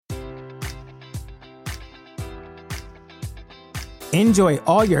Enjoy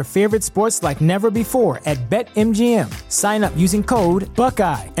all your favorite sports like never before at BetMGM. Sign up using code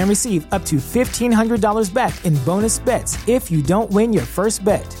Buckeye and receive up to $1,500 back in bonus bets if you don't win your first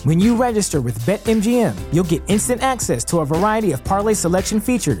bet. When you register with BetMGM, you'll get instant access to a variety of parlay selection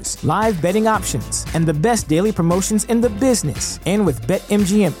features, live betting options, and the best daily promotions in the business. And with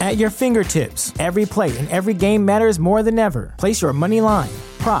BetMGM at your fingertips, every play and every game matters more than ever. Place your money line,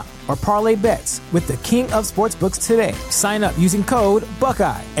 prop, or parlay bets with the king of sportsbooks today. Sign up using code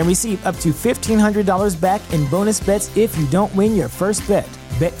Buckeye and receive up to $1,500 back in bonus bets if you don't win your first bet.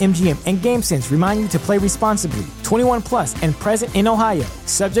 BetMGM and GameSense remind you to play responsibly. 21 plus and present in Ohio,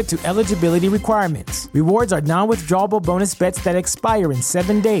 subject to eligibility requirements. Rewards are non-withdrawable bonus bets that expire in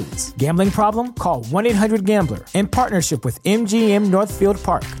 7 days. Gambling problem? Call 1-800-GAMBLER. In partnership with MGM Northfield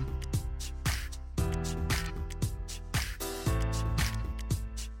Park.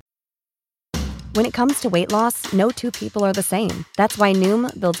 When it comes to weight loss, no two people are the same. That's why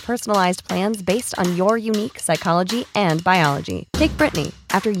Noom builds personalized plans based on your unique psychology and biology. Take Brittany.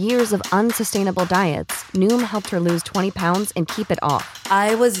 After years of unsustainable diets, Noom helped her lose 20 pounds and keep it off.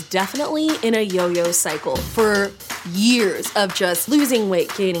 I was definitely in a yo-yo cycle for years of just losing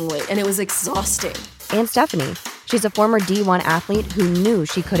weight, gaining weight, and it was exhausting. And Stephanie. She's a former D1 athlete who knew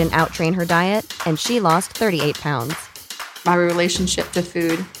she couldn't outtrain her diet, and she lost 38 pounds. My relationship to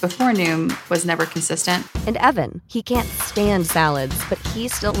food before Noom was never consistent. And Evan, he can't stand salads, but he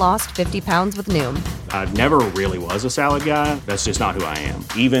still lost 50 pounds with Noom. I never really was a salad guy. That's just not who I am.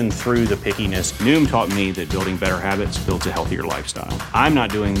 Even through the pickiness, Noom taught me that building better habits builds a healthier lifestyle. I'm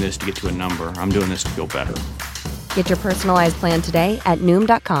not doing this to get to a number. I'm doing this to feel better. Get your personalized plan today at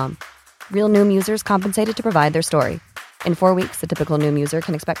Noom.com. Real Noom users compensated to provide their story. In 4 weeks, the typical Noom user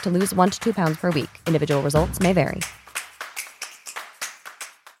can expect to lose 1 to 2 pounds per week. Individual results may vary.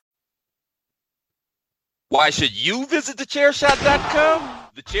 Why should you visit thechairshot.com?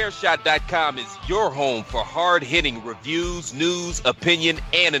 Thechairshot.com is your home for hard-hitting reviews, news, opinion,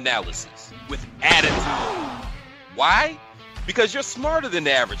 and analysis with attitude. Why? Because you're smarter than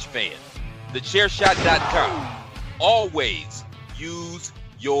the average fan. Thechairshot.com. Always use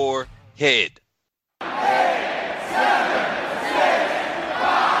your head. 8, 7, 6,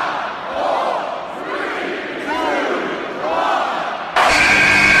 5, 4, 3, 2, 1.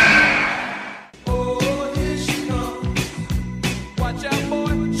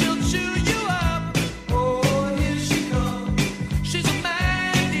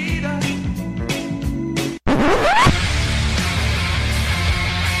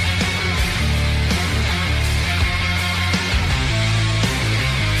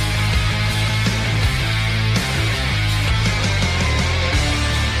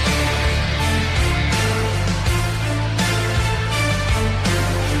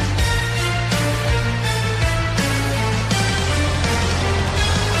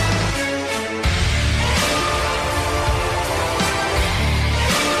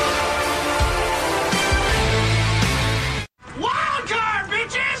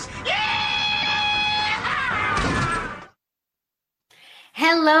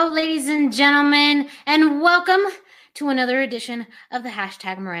 Hello, ladies and gentlemen, and welcome to another edition of the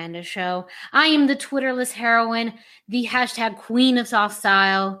Hashtag Miranda Show. I am the Twitterless heroine, the hashtag Queen of Soft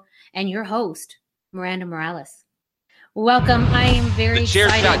Style, and your host, Miranda Morales. Welcome. I am very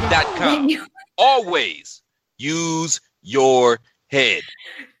excited. Thechairshot.com. Always use your head.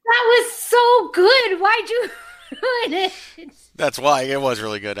 That was so good. Why'd you ruin it? That's why. It was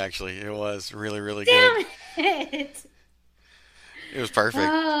really good, actually. It was really, really good. Damn it. It was perfect.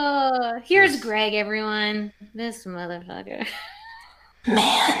 Oh, here's Greg, everyone. This motherfucker.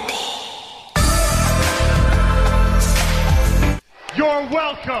 Mandy. You're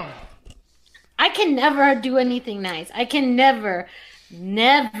welcome. I can never do anything nice. I can never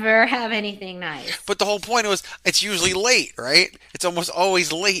have anything nice. But the whole point was, it's usually late, right? It's almost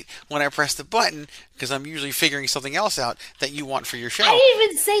always late when I press the button because I'm usually figuring something else out that you want for your show. I didn't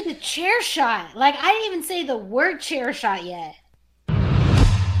even say the chair shot. Like, I didn't even say the word chair shot yet.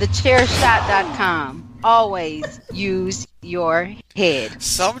 Thechairshot.com. Always use your head.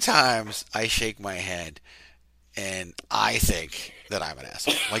 Sometimes I shake my head and I think that I'm an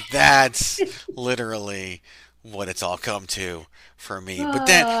asshole. Like, that's literally what it's all come to for me. But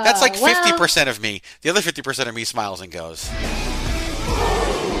then that's like 50% of me. The other 50% of me smiles and goes,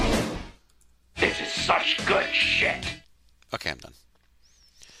 "This is such good shit." Okay, I'm done.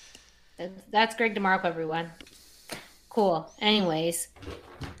 That's Greg DeMarco, everyone. Cool. Anyways,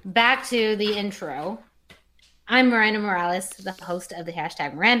 back to the intro. I'm Miranda Morales, the host of the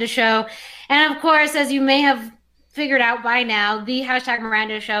Hashtag Miranda Show. And of course, as you may have figured out by now, the Hashtag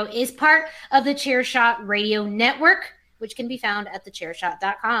Miranda Show is part of the Chairshot Radio Network, which can be found at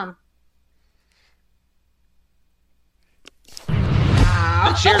thechairshot.com.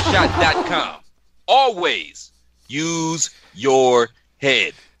 Thechairshot.com. Always use your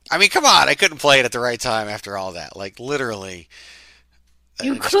head. I mean, come on. I couldn't play it at the right time after all that. Like, literally.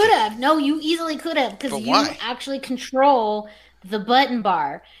 You could have. No, you easily could have, because you actually control the button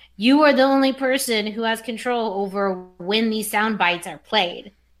bar. You are the only person who has control over when these sound bites are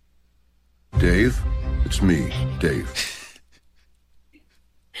played. Dave, it's me, Dave.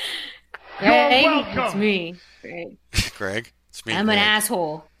 Greg, it's me, Greg. Greg, it's me, I'm Greg. an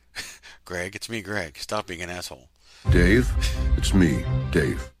asshole. Greg, it's me, Greg. Stop being an asshole. Dave, it's me,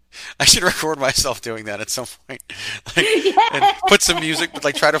 Dave. I should record myself doing that at some point. And put some music, but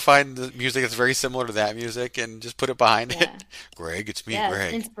try to find the music that's very similar to that music and just put it behind it. Greg, it's me,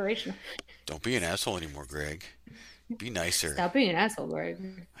 Greg. It's inspirational. Don't be an asshole anymore, Greg. Be nicer. Stop being an asshole, Greg.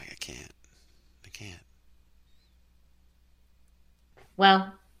 I can't.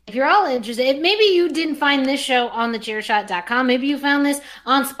 Well, if you're all interested, maybe you didn't find this show on thechairshot.com. Maybe you found this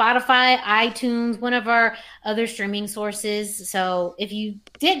on Spotify, iTunes, one of our other streaming sources. So if you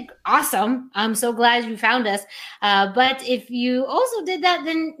did, awesome. I'm so glad you found us. But if you also did that,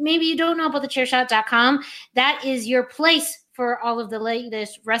 then maybe you don't know about thechairshot.com. That is your place for all of the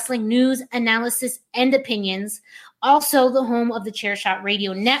latest wrestling news, analysis, and opinions. Also the home of the Chairshot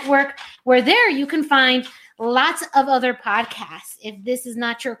Radio Network, where there you can find lots of other podcasts. If this is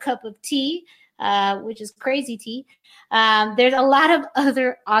not your cup of tea, which is crazy tea, there's a lot of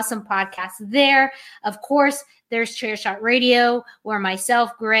other awesome podcasts there. Of course, there's Chairshot Radio, where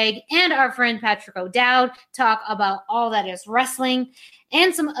myself, Greg, and our friend Patrick O'Dowd talk about all that is wrestling,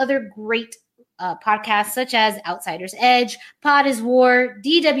 and some other great podcasts such as Outsider's Edge, Pod is War,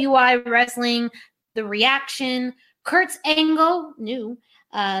 DWI Wrestling, The Reaction, Kurt's Angle, new,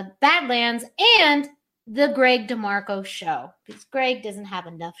 Badlands, and The Greg DeMarco Show, because Greg doesn't have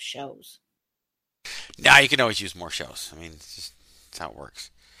enough shows. Nah, you can always use more shows. I mean, that's how it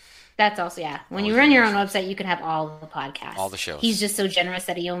works. That's also, yeah. When you run your own website, you can have all the podcasts. All the shows. He's just so generous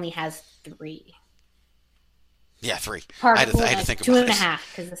that he only has 3. Yeah, 3. I had to think about it.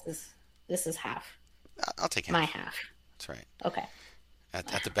 2.5, because this is half. I'll take half. My half. That's right. Okay.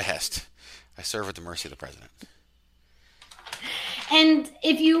 At the behest. I serve at the mercy of the president. And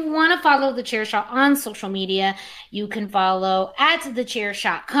if you want to follow The Chairshot on social media, you can follow at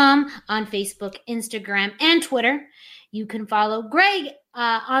TheChairShot.com on Facebook, Instagram, and Twitter. You can follow Greg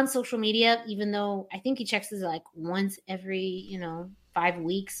on social media, even though I think he checks this like once every, 5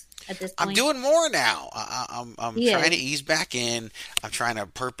 weeks at this point. I'm doing more now. I'm trying to ease back in. I'm trying to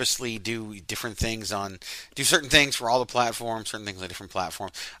purposely do different things do certain things for all the platforms, certain things on different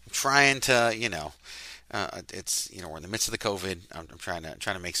platforms. I'm trying to, it's we're in the midst of the COVID. I'm trying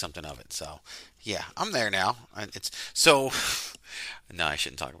to make something of it. So yeah, I'm there now. No, I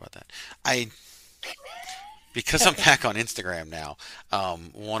shouldn't talk about that. Because I'm back on Instagram now.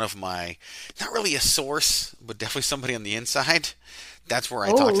 One of my, not really a source, but definitely somebody on the inside. That's where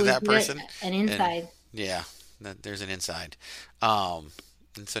I talk to that person. An inside. There's an inside. And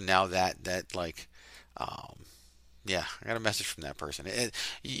so now I got a message from that person.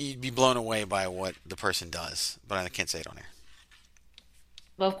 You'd be blown away by what the person does, but I can't say it on air.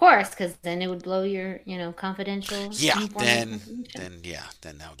 Well, of course, because then it would blow your, confidential. Yeah, then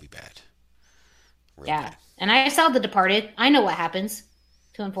that would be bad. Real bad. And I saw The Departed. I know what happens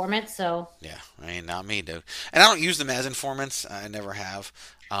to informants, so. Yeah, not me, dude. And I don't use them as informants. I never have.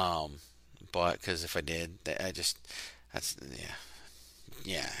 But because if I did, distract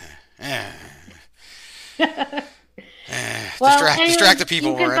the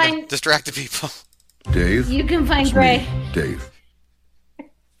people. Distract the people. Dave. You can find Greg. Dave.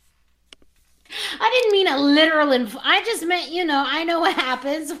 I didn't mean a literal. I just meant, I know what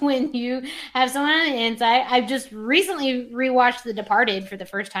happens when you have someone on the inside. I've just recently rewatched The Departed for the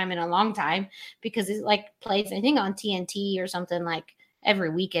first time in a long time because it plays, I think, on TNT or something every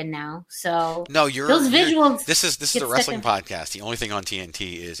weekend now. So no, those visuals. This is a wrestling podcast. The only thing on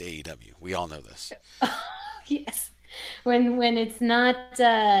TNT is AEW. We all know this. Yes. When it's not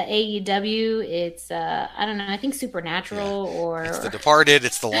AEW, it's I don't know. I think Supernatural or it's The Departed.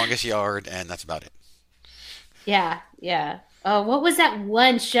 It's The Longest Yard, and that's about it. Yeah. Oh, what was that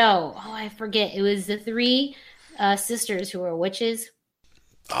one show? Oh, I forget. It was the 3 sisters who were witches.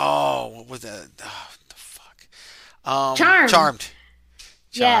 Oh, what was that? Oh, the fuck. Charmed.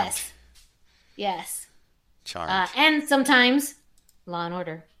 Yes. Charmed. And sometimes Law and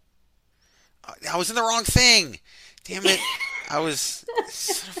Order. I was in the wrong thing. Damn it. I was...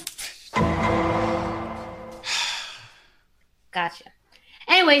 Gotcha.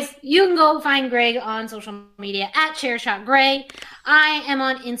 Anyways, you can go find Greg on social media at ChairShotGray. I am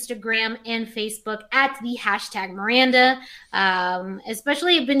on Instagram and Facebook at the #Miranda.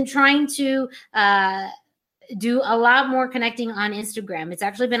 Especially, I've been trying to do a lot more connecting on Instagram. It's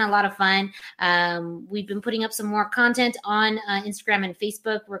actually been a lot of fun. We've been putting up some more content on Instagram and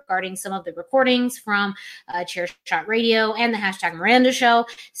Facebook regarding some of the recordings from Chair Shot Radio and the #Miranda Show.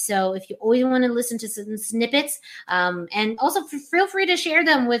 So if you always want to listen to some snippets, and also feel free to share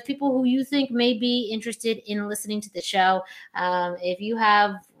them with people who you think may be interested in listening to the show. If you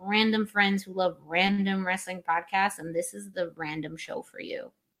have random friends who love random wrestling podcasts, and this is the random show for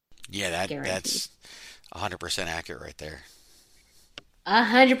you. Yeah, that's 100% accurate right there.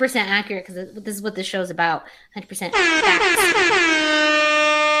 100% accurate, because this is what this show's about. 100% facts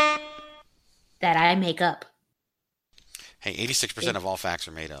that I make up. Hey, 86% of all facts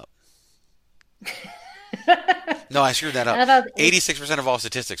are made up. No, I screwed that up. 86% of all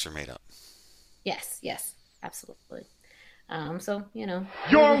statistics are made up. Yes, absolutely. So, You're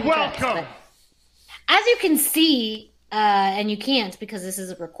welcome. As you can see, and you can't because this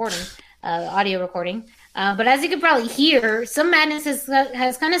is a recording, audio recording. But as you can probably hear, some madness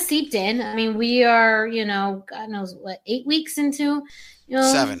has kind of seeped in. I mean, we are, God knows what, 8 weeks into,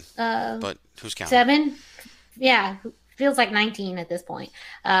 7. But who's counting? 7? Yeah, feels like 19 at this point.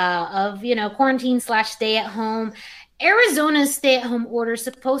 Of quarantine / stay at home. Arizona's stay-at-home order is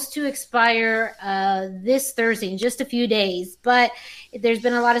supposed to expire this Thursday in just a few days, but there's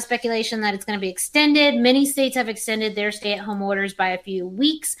been a lot of speculation that it's going to be extended. Many states have extended their stay-at-home orders by a few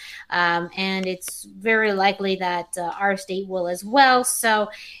weeks, and it's very likely that our state will as well.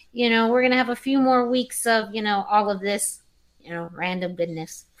 So, we're going to have a few more weeks of, all of this, random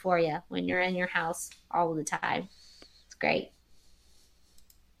goodness for you when you're in your house all the time. It's great.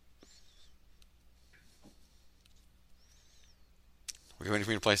 Were you waiting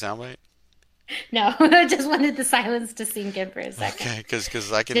for me to play soundbite? No, I just wanted the silence to sink in for a second. Okay,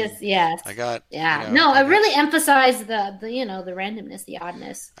 because I can. I got. I really emphasize the the randomness, the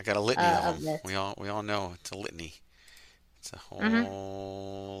oddness. I got a litany of them. We all know it's a litany. It's a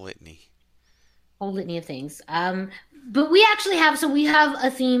whole litany. Whole litany of things. But we actually have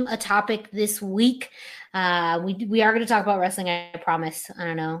a theme, a topic this week. We are going to talk about wrestling. I promise. I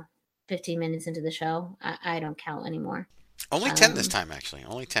don't know, 15 minutes into the show, I don't count anymore. Only 10 this time, actually.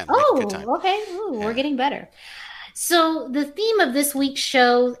 Only 10. Oh, okay. Ooh, yeah. We're getting better. So the theme of this week's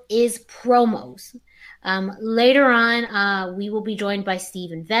show is promos. Later on, we will be joined by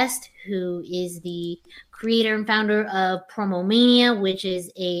Steven Vest, who is the creator and founder of Promo Mania, which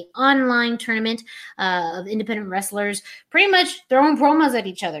is a online tournament of independent wrestlers pretty much throwing promos at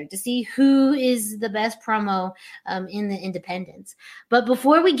each other to see who is the best promo in the independents. But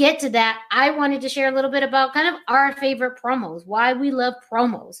before we get to that, I wanted to share a little bit about kind of our favorite promos, why we love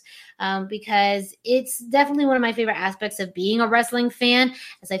promos, because it's definitely one of my favorite aspects of being a wrestling fan.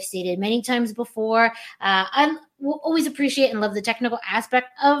 As I've stated many times before, I will always appreciate and love the technical aspect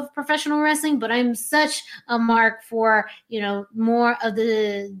of professional wrestling, but I'm such a mark for, more of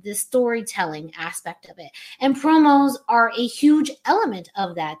the storytelling aspect of it. And promos are a huge element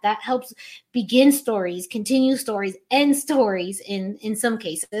of that. That helps begin stories, continue stories, end stories in some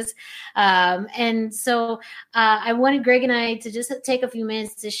cases. And so I wanted Greg and I to just take a few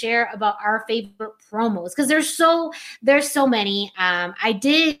minutes to share about our favorite promos, because there's so many. I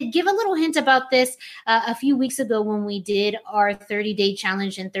did give a little hint about this a few weeks ago when we did our 30-day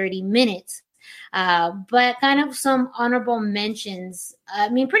challenge in 30 minutes. But kind of some honorable mentions. I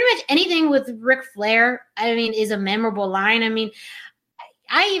mean, pretty much anything with Ric Flair, is a memorable line.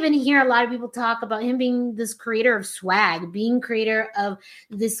 I even hear a lot of people talk about him being this creator of swag, being creator of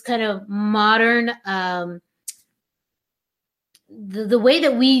this kind of modern, the way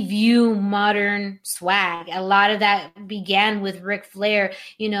that we view modern swag. A lot of that began with Ric Flair,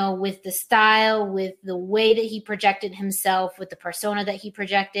 with the style, with the way that he projected himself, with the persona that he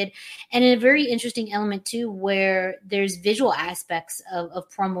projected. And a very interesting element too, where there's visual aspects of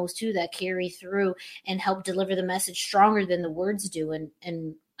promos too that carry through and help deliver the message stronger than the words do. And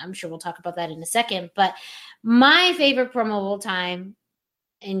I'm sure we'll talk about that in a second. But my favorite promo of all time,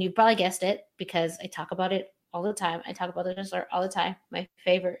 and you probably guessed it because I talk about it all the time. I talk about the wrestler all the time. My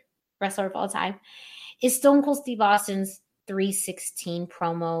favorite wrestler of all time is Stone Cold Steve Austin's 316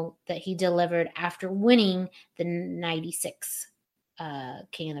 promo that he delivered after winning the 96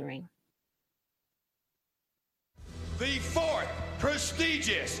 King of the Ring. The fourth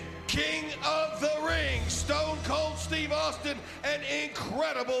prestigious King of the Ring, Stone Cold Steve Austin, an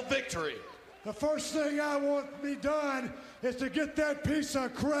incredible victory. The first thing I want to be done is to get that piece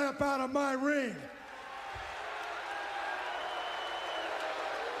of crap out of my ring.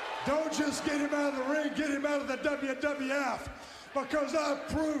 Don't just get him out of the ring, get him out of the WWF. Because I've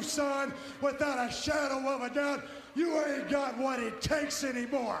proved, son, without a shadow of a doubt, you ain't got what it takes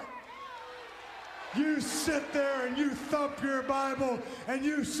anymore. You sit there and you thump your Bible and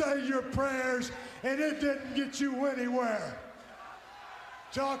you say your prayers, and it didn't get you anywhere.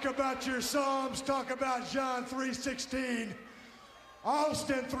 Talk about your Psalms, talk about John 3:16.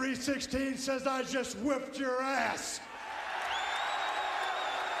 Austin 3:16 says, I just whipped your ass.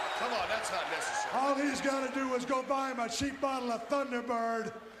 Come on, that's not necessary. All he's got to do is go buy him a cheap bottle of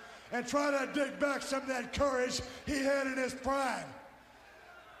Thunderbird and try to dig back some of that courage he had in his prime.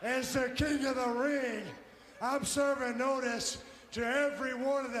 As the king of the ring, I'm serving notice to every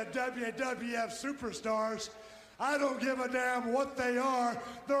one of the WWF superstars. I don't give a damn what they are.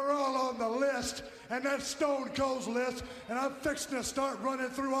 They're all on the list, and that's Stone Cold's list, and I'm fixing to start running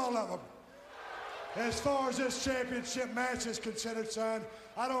through all of them. As far as this championship match is considered, son,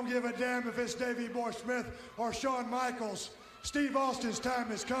 I don't give a damn if it's Davey Boy Smith or Shawn Michaels. Steve Austin's time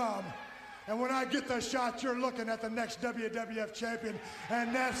has come. And when I get the shot, you're looking at the next WWF champion,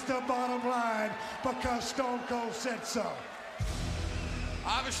 and that's the bottom line, because Stone Cold said so.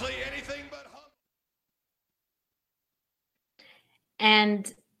 Obviously, anything but...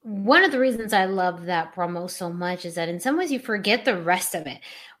 And one of the reasons I love that promo so much is that in some ways you forget the rest of it.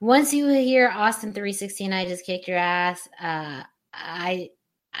 Once you hear Austin 3:16, I just kicked your ass, I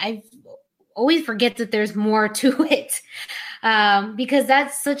always forget that there's more to it, because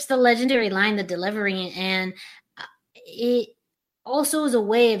that's such the legendary line, the delivery, and it also is a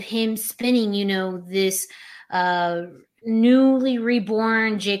way of him spinning, this newly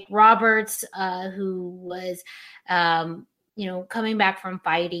reborn Jake Roberts, who was coming back from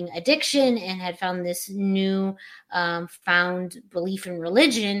fighting addiction and had found this new found belief in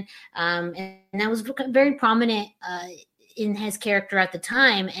religion. And that was very prominent in his character at the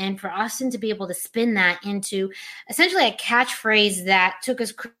time. And for Austin to be able to spin that into essentially a catchphrase that took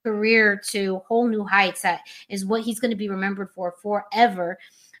his career to whole new heights, that is what he's going to be remembered for forever.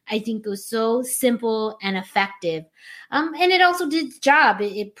 I think it was so simple and effective. And it also did its job.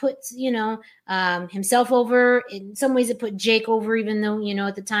 It puts, himself over. In some ways it put Jake over, even though,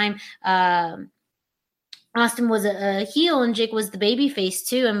 at the time, Austin was a heel and Jake was the baby face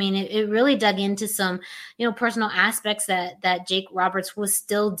too. I mean, it really dug into some, personal aspects that Jake Roberts was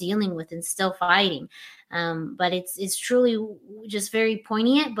still dealing with and still fighting. But it's truly just very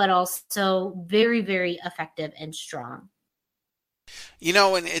poignant, but also very, very effective and strong.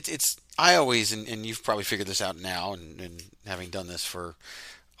 And it's I always, and you've probably figured this out now, and having done this for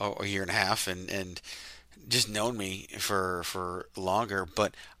a year and a half, and just known me for longer,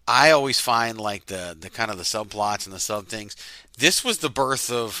 but I always find like the kind of the subplots and the sub things. This was the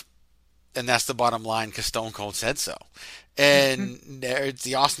birth of, and that's the bottom line, because Stone Cold said so. And it's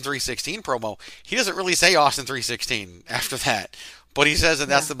the Austin 3:16 promo. He doesn't really say Austin 3:16 after that. But he says that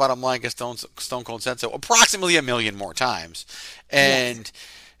that's the bottom line, because Stone Cold said so approximately 1 million more times. And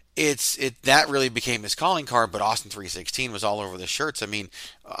that really became his calling card, but Austin 3:16 was all over the shirts. I mean,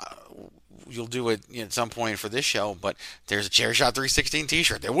 you'll do it at some point for this show, but there's a Chairshot 3:16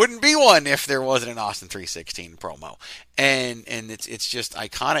 t-shirt. There wouldn't be one if there wasn't an Austin 3:16 promo. And it's just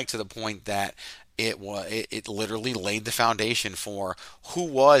iconic to the point that it literally laid the foundation for who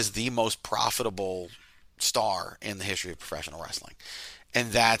was the most profitable star in the history of professional wrestling.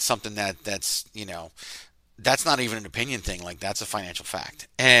 And that's something that's not even an opinion thing. Like, that's a financial fact.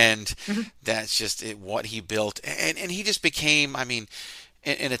 And that's just what he built. And he just became, I mean,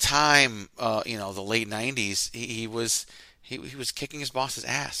 in a time, the late 90s, he was kicking his boss's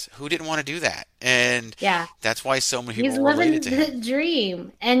ass. Who didn't want to do that? And that's why so many people related to him. He's living the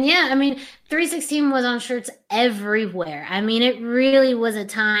dream. And I mean, 3:16 was on shirts everywhere. I mean, it really was a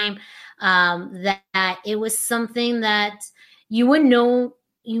time that it was something that you wouldn't know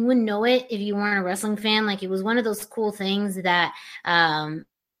it if you weren't a wrestling fan. Like, it was one of those cool things that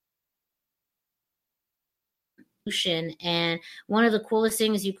and one of the coolest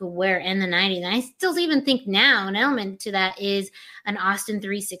things you could wear in the 90s. And I still even think now an element to that is an Austin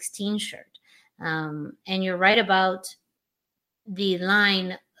 3:16 shirt. And you're right about the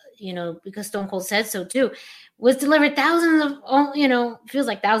line, because Stone Cold said so too, was delivered feels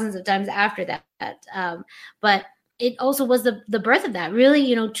like thousands of times after that. But it also was the birth of that,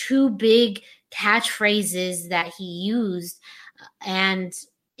 really, two big catchphrases that he used, and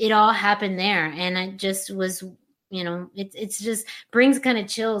it all happened there. And it just was, it's just brings kind of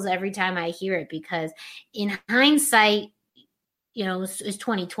chills every time I hear it, because in hindsight, it's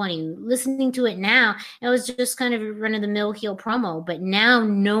 2020. Listening to it now, it was just kind of a run-of-the-mill heel promo. But now,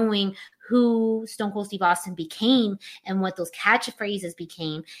 knowing who Stone Cold Steve Austin became and what those catchphrases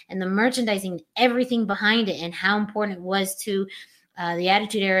became and the merchandising, everything behind it, and how important it was to the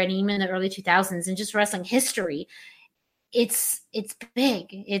Attitude Era and even the early 2000s and just wrestling history. It's big.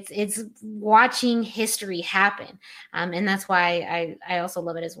 It's watching history happen. And that's why I also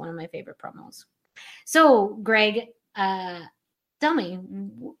love it as one of my favorite promos. So, Greg, tell me,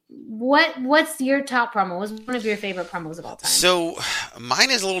 what's your top promo? What's one of your favorite promos of all time? So, mine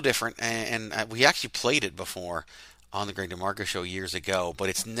is a little different, and we actually played it before on the Greg DeMarco show years ago, but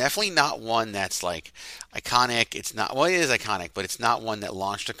it's definitely not one that's like iconic. It's not, well, it is iconic, but it's not one that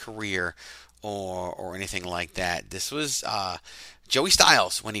launched a career or anything like that. This was Joey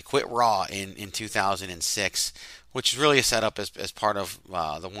Styles when he quit Raw in 2006, which is really a setup as part of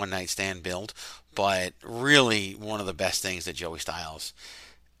the One Night Stand build, but really one of the best things that Joey Styles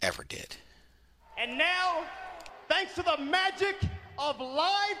ever did. And now, thanks to the magic of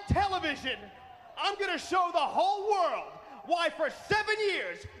live television, I'm going to show the whole world why for 7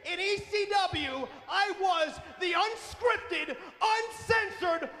 years in ECW, I was the unscripted,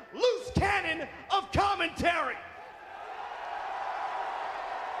 uncensored, loose cannon of commentary.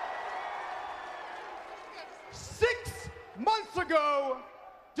 6 months ago,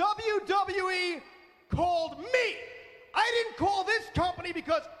 WWE called me. I didn't call this company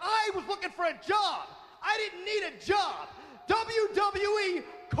because I was looking for a job. I didn't need a job. WWE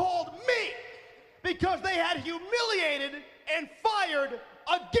called me because they had humiliated and fired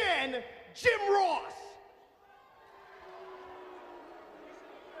again Jim Ross.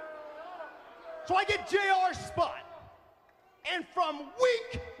 So I get JR's spot. And from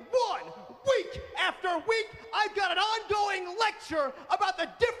week one, week after week, I've got an ongoing lecture about the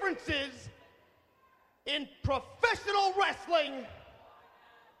differences in professional wrestling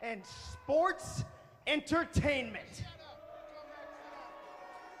and sports entertainment.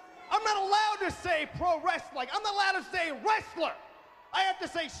 I'm not allowed to say pro wrestling. I'm not allowed to say wrestler. I have to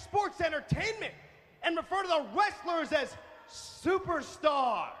say sports entertainment and refer to the wrestlers as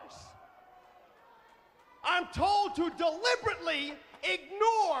superstars. I'm told to deliberately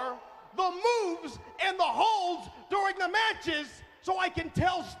ignore the moves and the holds during the matches so I can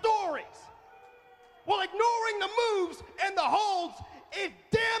tell stories. Well, ignoring the moves and the holds is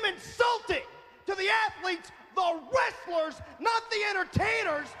damn insulting to the athletes, the wrestlers, not the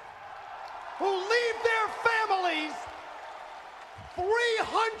entertainers, who leave their families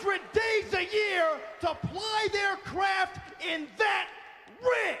 300 days a year to ply their craft in that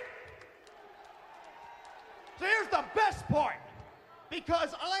ring. So here's the best part.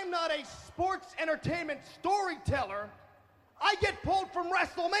 Because I'm not a sports entertainment storyteller, I get pulled from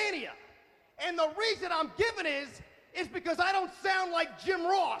WrestleMania. And the reason I'm given is because I don't sound like Jim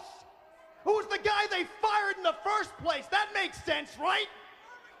Ross, who's the guy they fired in the first place. That makes sense, right?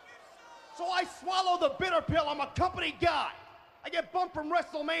 So I swallow the bitter pill. I'm a company guy. I get bumped from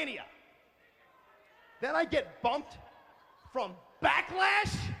WrestleMania. Then I get bumped from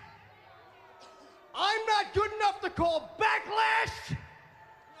Backlash. I'm not good enough to call Backlash.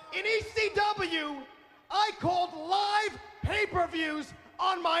 In ECW, I called live pay-per-views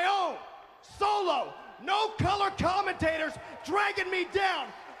on my own. Solo, no color commentators dragging me down.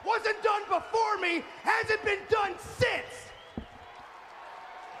 Wasn't done before me, hasn't been done since.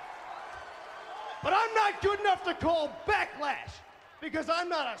 But I'm not good enough to call Backlash because I'm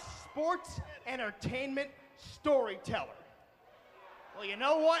not a sports entertainment storyteller. Well, you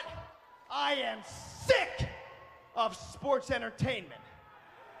know what? I am sick of sports entertainment.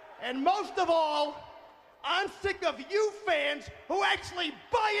 And most of all, I'm sick of you fans who actually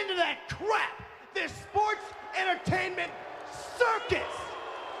buy into that crap, this sports entertainment circus.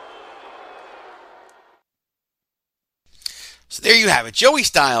 So there you have it. Joey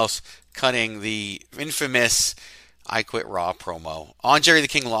Styles cutting the infamous I Quit Raw promo on Jerry the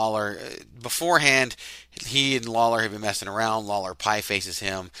King Lawler. Beforehand, he and Lawler have been messing around. Lawler pie faces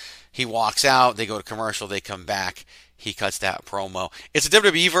him. He walks out. They go to commercial. They come back. He cuts that promo. It's a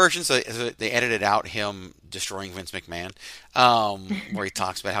WWE version, so they edited out him destroying Vince McMahon, where he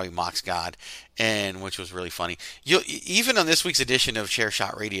talks about how he mocks God, and which was really funny. Even on this week's edition of Chair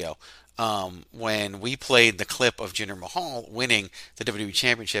Shot Radio, when we played the clip of Jinder Mahal winning the WWE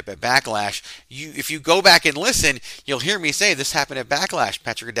Championship at Backlash, if you go back and listen, you'll hear me say this happened at Backlash.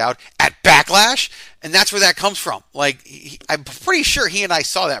 Patrick O'Dowd at Backlash, and that's where that comes from. Like, I'm pretty sure he and I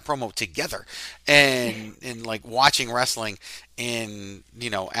saw that promo together, and like watching wrestling in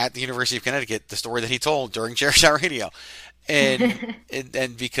at the University of Connecticut, the story that he told during Chair Shot Radio. And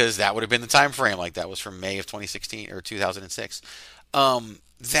because that would have been the time frame, like that was from May of 2016 or 2006.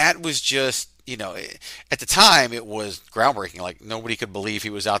 That was just at the time it was groundbreaking. Like, nobody could believe he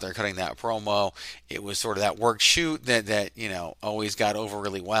was out there cutting that promo. It was sort of that work shoot that always got over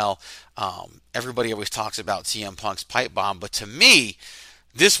really well. Everybody always talks about CM Punk's pipe bomb, but to me,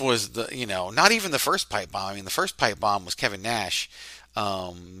 this was not even the first pipe bomb. I mean, the first pipe bomb was Kevin Nash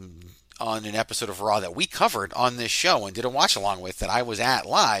on an episode of Raw that we covered on this show and did a watch along with, that I was at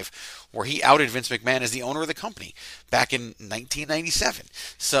live, where he outed Vince McMahon as the owner of the company back in 1997.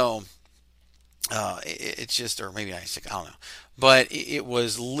 So it's just, or maybe 96, I don't know. But it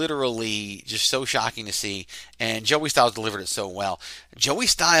was literally just so shocking to see, and Joey Styles delivered it so well. Joey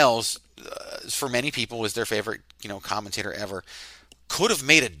Styles, for many people, was their favorite commentator ever. Could have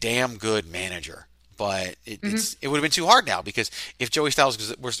made a damn good manager, but it would have been too hard now, because if Joey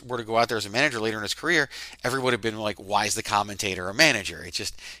Styles were to go out there as a manager later in his career, everyone would have been like, why is the commentator a manager? It's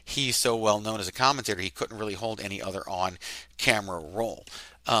just, he's so well known as a commentator, he couldn't really hold any other on-camera role.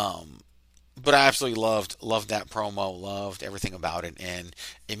 But I absolutely loved that promo, loved everything about it, and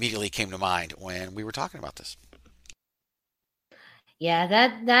immediately came to mind when we were talking about this. Yeah,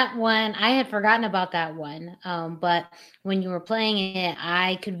 that one, I had forgotten about that one. But when you were playing it,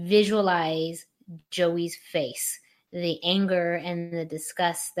 I could visualize Joey's face, the anger and the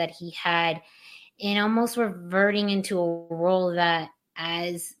disgust that he had, and almost reverting into a role that,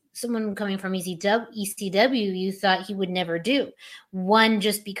 as someone coming from ECW, you thought he would never do. One,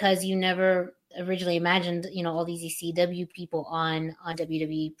 just because you never originally imagined, all these ECW people on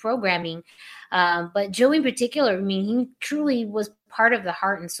WWE programming. But Joey in particular, I mean, he truly was part of the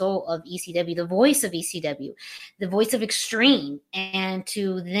heart and soul of ECW, the voice of ECW, the voice of Extreme. And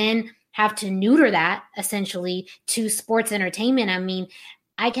to then have to neuter that essentially to sports entertainment, I mean,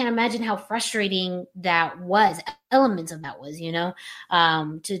 I can't imagine how frustrating that was. Elements of that was,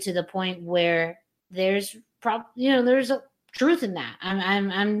 to the point where there's there's a truth in that.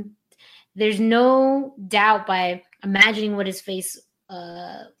 I'm there's no doubt, by imagining what his face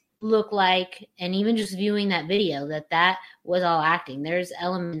looked like, and even just viewing that video, that was all acting. There's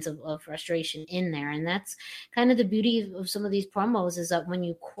elements of frustration in there, and that's kind of the beauty of some of these promos, is that when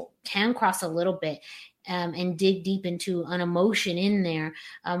you can cross a little bit and dig deep into an emotion in there,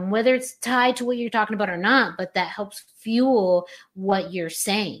 whether it's tied to what you're talking about or not, but that helps fuel what you're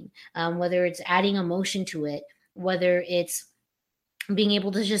saying, whether it's adding emotion to it, whether it's being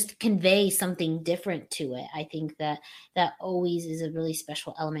able to just convey something different to it. I think that always is a really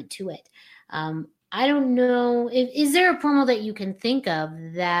special element to it. I don't know, is there a promo that you can think of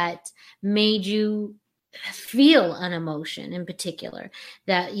that made you feel an emotion in particular,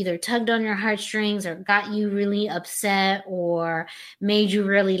 that either tugged on your heartstrings or got you really upset or made you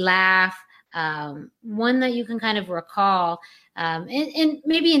really laugh? One that you can kind of recall, and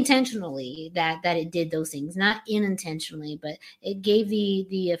maybe intentionally that it did those things, not unintentionally, but it gave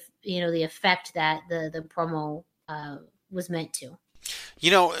the effect that the promo was meant to.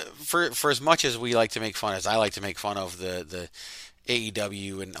 For as much as we like to make fun, as I like to make fun of the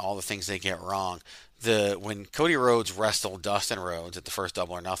AEW and all the things they get wrong, when Cody Rhodes wrestled Dustin Rhodes at the first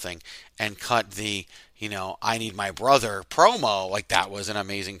Double or Nothing and cut the I need my brother promo, like, that was an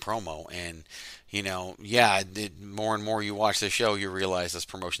amazing promo. And more and more you watch the show, you realize this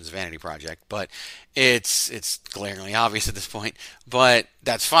promotion's a vanity project, but it's glaringly obvious at this point. But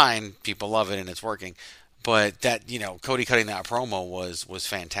that's fine, people love it and it's working. But that Cody cutting that promo was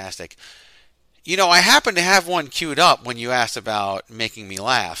fantastic. I happen to have one queued up when you asked about making me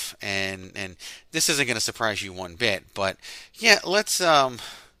laugh, and this isn't going to surprise you one bit, but yeah, let's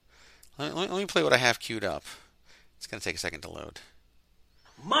let me play what I have queued up. It's going to take a second to load.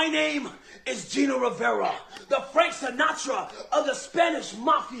 My name is Gino Rivera, the Frank Sinatra of the Spanish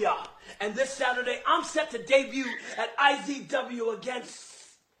Mafia, and this Saturday I'm set to debut at IZW against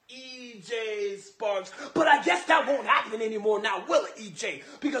EJ Sparks. But I guess that won't happen anymore now, will it, EJ?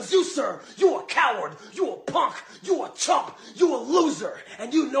 Because you, sir, you a coward, you a punk, you a chump, you a loser.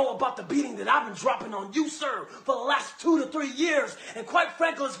 And you know about the beating that I've been dropping on you, sir, for the last 2 to 3 years. And quite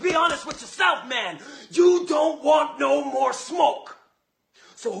frankly, let's be honest with yourself, man. You don't want no more smoke.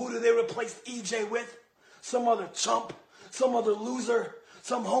 So who do they replace EJ with? Some other chump, some other loser,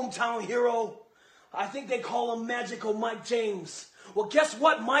 some hometown hero? I think they call him Magical Mike James. Well, guess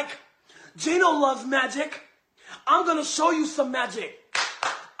what, Mike? Gino loves magic. I'm going to show you some magic.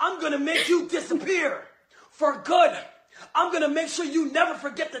 I'm going to make you disappear for good. I'm going to make sure you never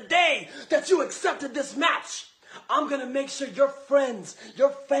forget the day that you accepted this match. I'm going to make sure your friends, your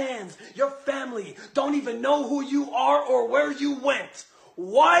fans, your family don't even know who you are or where you went.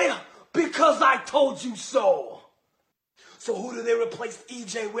 Why? Because I told you so. So who do they replace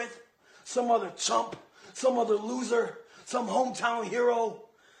EJ with? Some other chump, some other loser, some hometown hero?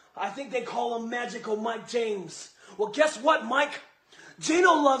 I think they call him Magical Mike James. Well, guess what, Mike?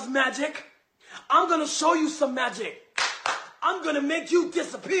 Gino loves magic. I'm going to show you some magic. I'm going to make you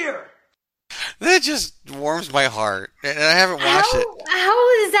disappear. That just warms my heart. And I haven't watched it.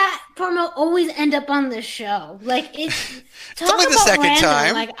 How does that promo always end up on the show? Like, it's only the second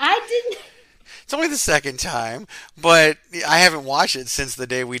time. Like, I didn't... It's only the second time, but I haven't watched it since the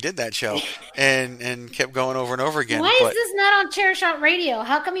day we did that show and kept going over and over again. Why is this not on Chair Shot Radio?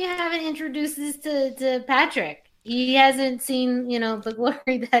 How come you haven't introduced this to Patrick? He hasn't seen, the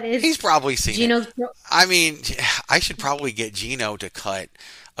glory that is. He's probably seen Gino's it. I mean, I should probably get Gino to cut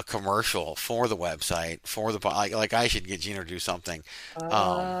a commercial for the website, for the like I should get Gino to do something.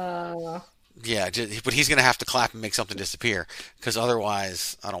 Yeah, but he's going to have to clap and make something disappear because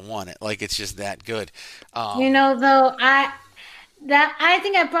otherwise I don't want it. Like, it's just that good. Though, I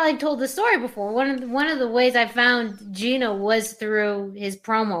think I probably told the story before. One of the ways I found Gino was through his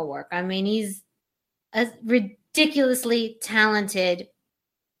promo work. I mean, he's a ridiculously talented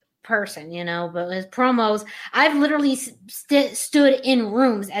person, but his promos, I've literally stood in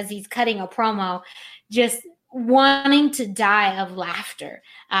rooms as he's cutting a promo, just wanting to die of laughter.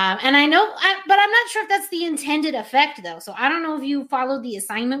 And I know, but I'm not sure if that's the intended effect, though. So I don't know if you followed the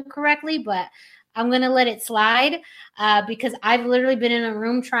assignment correctly, but I'm going to let it slide because I've literally been in a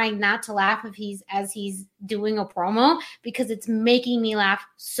room trying not to laugh as he's doing a promo because it's making me laugh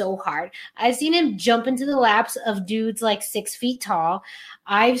so hard. I've seen him jump into the laps of dudes like 6 feet tall.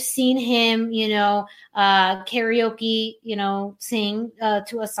 I've seen him, karaoke, sing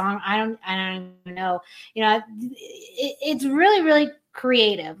to a song. I don't even know. It's really, really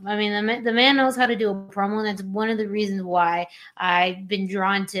creative. I mean, the man knows how to do a promo, and that's one of the reasons why I've been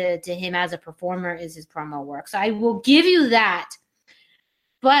drawn to him as a performer is his promo work. So I will give you that,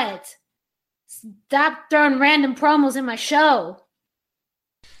 but stop throwing random promos in my show.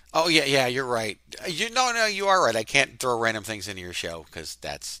 Oh yeah, you're right. No, you are right. I can't throw random things into your show because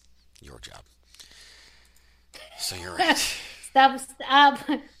that's your job. So you're right. Stop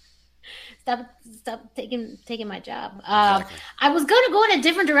taking my job. Exactly. I was going to go in a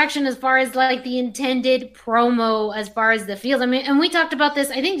different direction as far as like the intended promo, as far as the field. I mean, and we talked about this,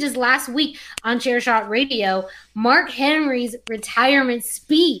 I think, just last week on Chair Shot Radio. Mark Henry's retirement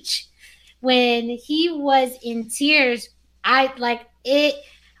speech, when he was in tears, I like it.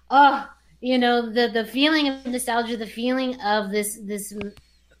 Oh, the feeling of nostalgia, the feeling of this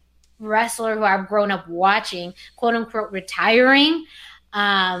wrestler who I've grown up watching, quote unquote, retiring.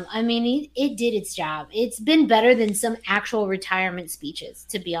 I mean, it did its job. It's been better than some actual retirement speeches,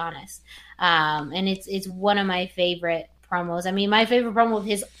 to be honest. And it's one of my favorite promos. I mean, my favorite promo of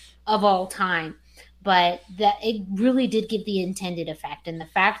his of all time, but that it really did give the intended effect. And the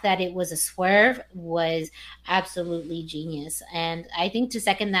fact that it was a swerve was absolutely genius. And I think to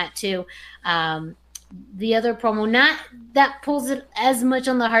second that too, the other promo, not that pulls it as much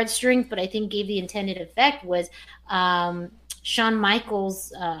on the heartstrings, but I think gave the intended effect was, Shawn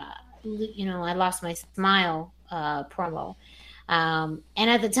Michaels, I Lost My Smile promo. And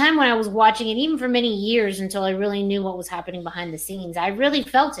at the time when I was watching it, even for many years until I really knew what was happening behind the scenes, I really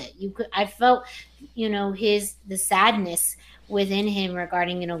felt it. I felt, the sadness within him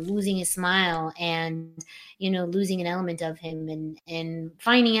regarding, losing his smile and, losing an element of him and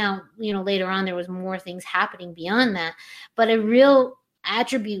finding out, later on there was more things happening beyond that. But a real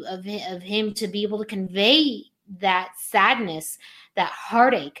attribute of him to be able to convey that sadness, that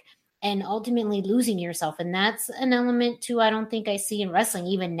heartache, and ultimately losing yourself. And that's an element too I don't think I see in wrestling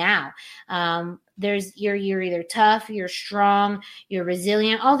even now. You're either tough, you're strong, you're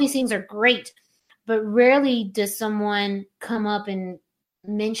resilient. All these things are great, but rarely does someone come up and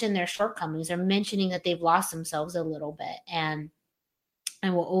mention their shortcomings or mentioning that they've lost themselves a little bit. And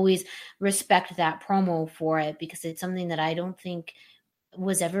I will always respect that promo for it because it's something that I don't think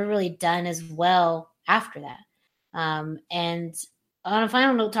was ever really done as well after that. And on a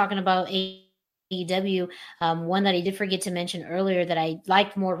final note, talking about AEW, one that I did forget to mention earlier that I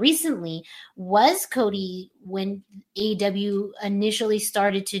liked more recently was Cody when AEW initially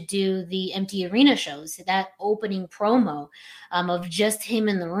started to do the empty arena shows, that opening promo of just him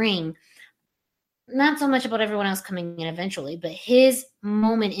in the ring. Not so much about everyone else coming in eventually, but his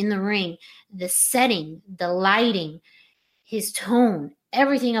moment in the ring, the setting, the lighting, his tone,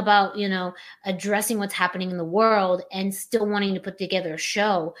 everything about, addressing what's happening in the world and still wanting to put together a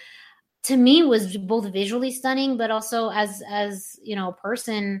show, to me was both visually stunning, but also as a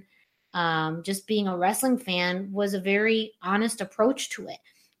person, just being a wrestling fan, was a very honest approach to it.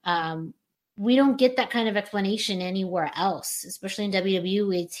 we don't get that kind of explanation anywhere else, especially in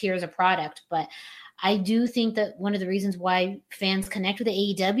WWE. It's here as a product. But I do think that one of the reasons why fans connect with the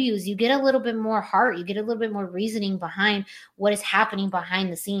AEW is you get a little bit more heart. You get a little bit more reasoning behind what is happening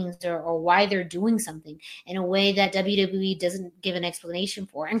behind the scenes or why they're doing something in a way that WWE doesn't give an explanation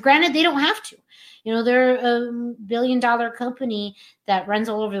for. And granted, they don't have to. You know, they're a billion-dollar company that runs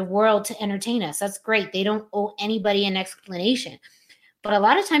all over the world to entertain us. That's great. They don't owe anybody an explanation. But a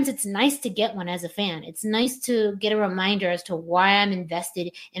lot of times it's nice to get one as a fan. It's nice to get a reminder as to why I'm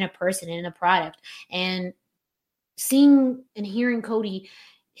invested in a person, in a product. And seeing and hearing Cody,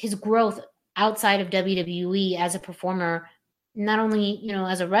 his growth outside of WWE as a performer, not only, you know,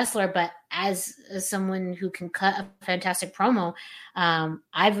 as a wrestler, but as someone who can cut a fantastic promo,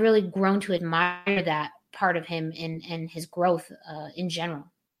 I've really grown to admire that part of him and his growth in general.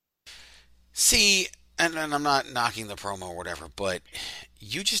 See, and I'm not knocking the promo or whatever, but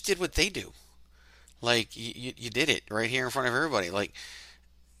you just did what they do. Like, you did it right here in front of everybody. Like,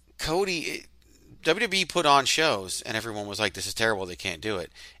 Cody, WWE put on shows, and everyone was like, this is terrible, they can't do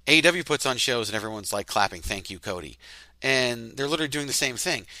it. AEW puts on shows, and everyone's like clapping, thank you, Cody. And they're literally doing the same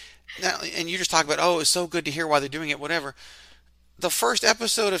thing. Now, and you just talk about, oh, it's so good to hear why they're doing it, whatever. The first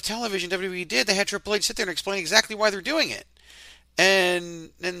episode of television WWE did, they had Triple H sit there and explain exactly why they're doing it.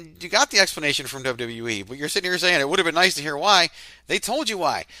 And you got the explanation from WWE, but you're sitting here saying it would have been nice to hear why. They told you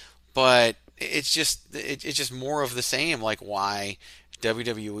why, but it's just more of the same. Like why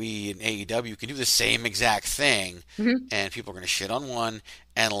WWE and AEW can do the same exact thing, and people are going to shit on one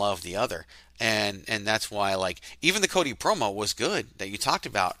and love the other, and that's why like even the Cody promo was good that you talked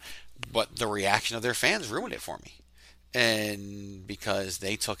about, but the reaction of their fans ruined it for me, and because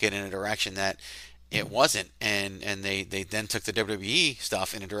they took it in a direction that it wasn't, and they then took the WWE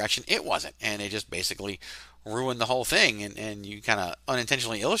stuff in a direction it wasn't, and it just basically ruined the whole thing, and you kind of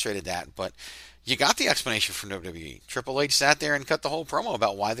unintentionally illustrated that, but you got the explanation from WWE. Triple H sat there and cut the whole promo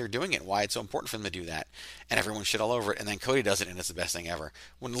about why they're doing it, why it's so important for them to do that, and everyone shit all over it, and then Cody does it, and it's the best thing ever,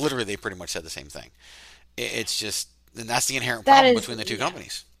 when literally they pretty much said the same thing. It's just, and that's the inherent problem between the two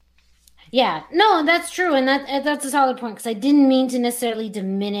companies. Yeah, no, that's true, and that's a solid point, because I didn't mean to necessarily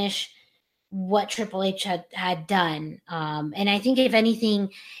diminish what Triple H had done. And I think if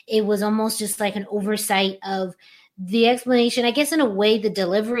anything, it was almost just like an oversight of the explanation. I guess in a way, the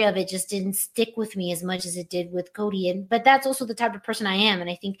delivery of it just didn't stick with me as much as it did with Cody. But that's also the type of person I am. And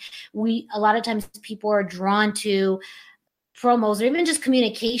I think a lot of times people are drawn to promos or even just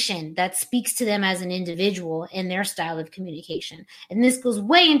communication that speaks to them as an individual and their style of communication. And this goes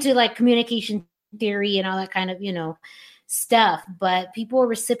way into like communication theory and all that kind of, you know, stuff, but people are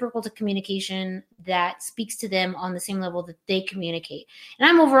reciprocal to communication that speaks to them on the same level that they communicate. And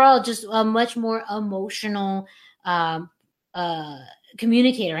I'm overall just a much more emotional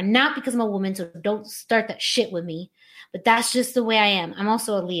communicator, and not because I'm a woman, so don't start that shit with me, but that's just the way I am. I'm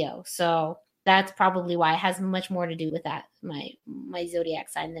also a Leo, so that's probably why it has much more to do with that, my zodiac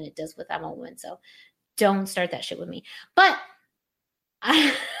sign, than it does with I'm a woman, so don't start that shit with me. But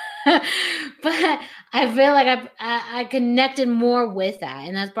but I feel like I connected more with that,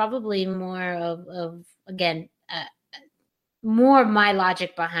 and that's probably more of again more of my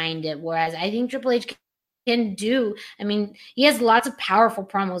logic behind it. Whereas I think Triple H can do. I mean, he has lots of powerful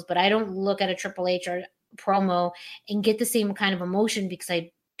promos, but I don't look at a Triple H or promo and get the same kind of emotion because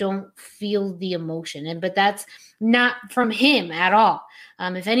I don't feel the emotion. But that's not from him at all.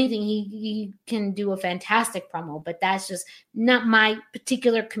 If anything, he can do a fantastic promo, but that's just not my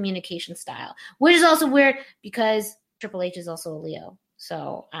particular communication style, which is also weird because Triple H is also a Leo.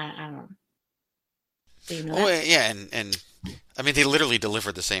 So I don't know. Do you know that? Yeah, and I mean, they literally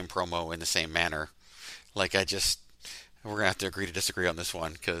delivered the same promo in the same manner. Like, we're going to have to agree to disagree on this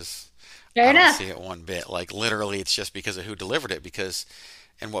one because I don't see it one bit. Like, literally, it's just because of who delivered it, because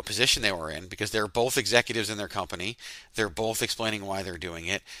and what position they were in, because they're both executives in their company. They're both explaining why they're doing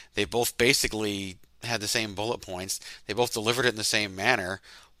it. They both basically had the same bullet points. They both delivered it in the same manner.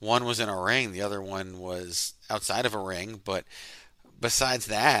 One was in a ring. The other one was outside of a ring. But besides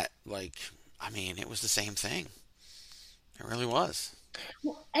that, like, I mean, it was the same thing. It really was.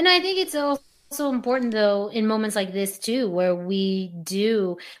 And I think it's also important, though, in moments like this, too, where we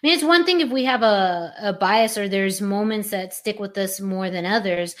do. I mean, it's one thing if we have a bias or there's moments that stick with us more than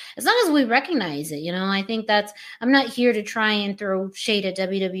others, as long as we recognize it. You know, I think I'm not here to try and throw shade at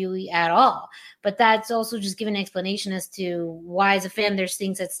WWE at all. But that's also just giving an explanation as to why, as a fan, there's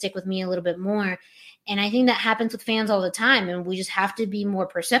things that stick with me a little bit more. And I think that happens with fans all the time. And we just have to be more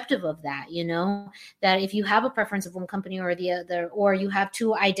perceptive of that, you know, that if you have a preference of one company or the other, or you have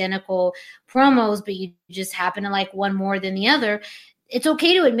two identical promos, but you just happen to like one more than the other, it's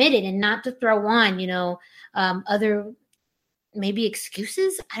okay to admit it and not to throw on, other maybe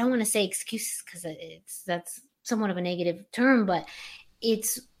excuses. I don't want to say excuses because that's somewhat of a negative term, but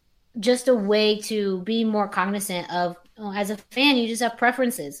it's just a way to be more cognizant of, as a fan, you just have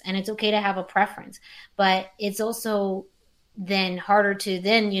preferences, and it's okay to have a preference, but it's also then harder to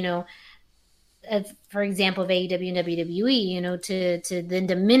then, for example, of AEW and WWE, to then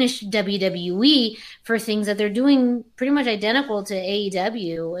diminish WWE for things that they're doing pretty much identical to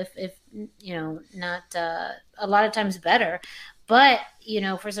AEW, if not a lot of times better. But,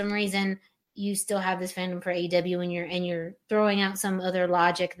 for some reason, you still have this fandom for AEW and you're throwing out some other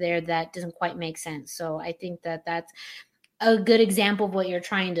logic there that doesn't quite make sense. So I think that that's a good example of what you're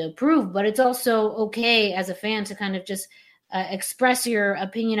trying to prove, but it's also okay as a fan to kind of just express your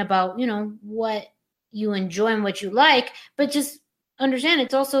opinion about, what you enjoy and what you like, but just understand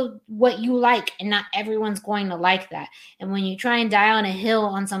it's also what you like, and not everyone's going to like that. And when you try and die on a hill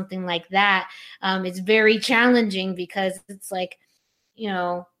on something like that, it's very challenging because it's like,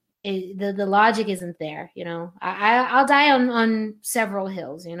 the logic isn't there. I'll die on several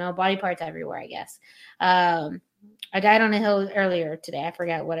hills, body parts everywhere, I guess. I died on a hill earlier today. I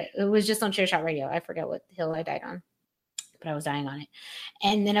forgot what it was, just on Chairshot Radio. I forget what hill I died on, but I was dying on it.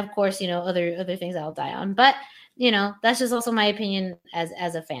 And then, of course, other things I'll die on. But, that's just also my opinion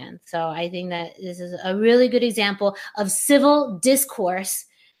as a fan. So I think that this is a really good example of civil discourse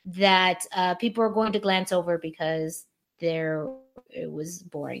that people are going to glance over because it was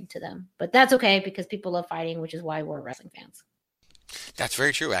boring to them. But that's okay because people love fighting, which is why we're wrestling fans. That's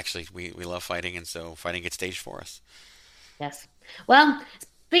very true, actually. We love fighting, and so fighting gets staged for us. Yes. Well,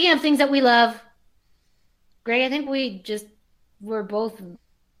 speaking of things that we love, Greg, I think we're both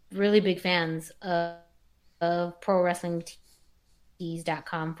really big fans of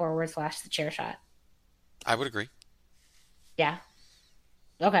ProWrestlingTees.com/thechairshot. I would agree. Yeah.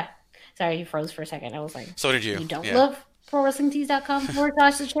 Okay. Sorry, you froze for a second. I was like, so did you. You don't love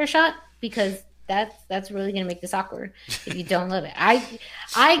ProWrestlingTees.com/thechairshot? Because that's really going to make this awkward if you don't love it. I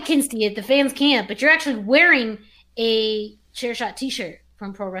can see it. The fans can't, but you're actually wearing a Chairshot t-shirt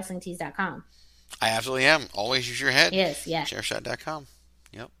from ProWrestlingTees.com. I absolutely am. Always use your head. Yes, yeah. Chairshot.com.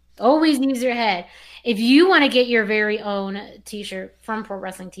 Yep. Always use your head. If you want to get your very own t-shirt from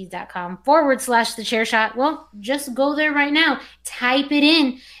ProWrestlingTees.com/thechairshot, well, just go there right now. Type it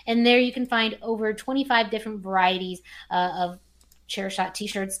in, and there you can find over 25 different varieties of Chairshot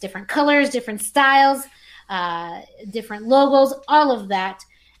t-shirts, different colors, different styles, different logos, all of that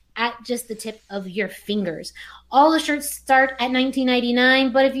at just the tip of your fingers. All the shirts start at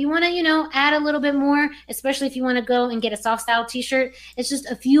 $19.99, but if you want to, add a little bit more, especially if you want to go and get a soft style t-shirt, it's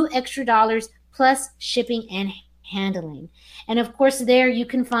just a few extra dollars plus shipping and handling. And of course, there you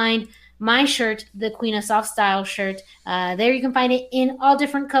can find my shirt, the Queen of Soft Style shirt. There you can find it in all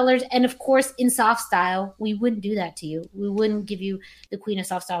different colors. And of course, in soft style, we wouldn't do that to you. We wouldn't give you the Queen of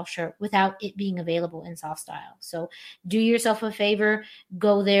Soft Style shirt without it being available in soft style. So do yourself a favor,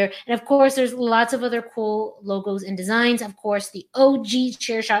 go there. And of course, there's lots of other cool logos and designs. Of course, the OG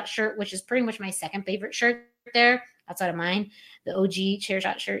Chairshot shirt, which is pretty much my second favorite shirt there outside of mine. The OG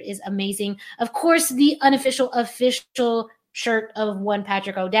Chairshot shirt is amazing. Of course, the official shirt of one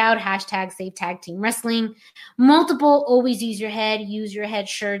Patrick O'Dowd, #Save Tag Team Wrestling. Multiple Always Use Your Head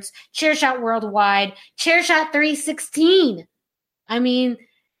shirts, Chairshot Worldwide, Chairshot 316. I mean,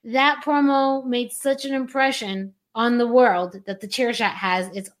 that promo made such an impression on the world that the Chairshot has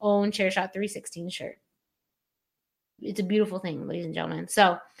its own Chairshot 316 shirt. It's a beautiful thing, ladies and gentlemen.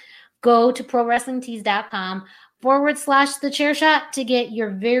 So go to ProWrestlingTees.com/thechairshot to get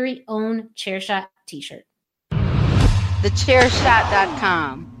your very own Chairshot t-shirt.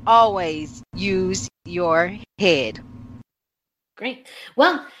 Thechairshot.com. Always use your head. Great.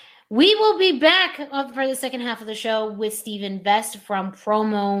 Well, we will be back for the second half of the show with Steven Best from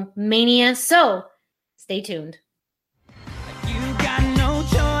Promo Mania. So stay tuned. You got no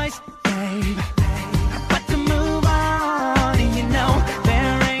choice, babe, but to move on. And you know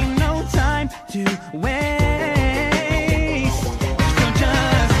there ain't no time to waste. So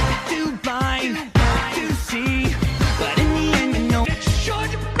just too blind to see. But in the end, you know it's sure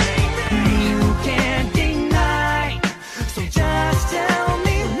to bring me. You can't deny. So just tell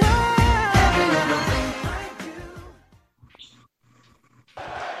me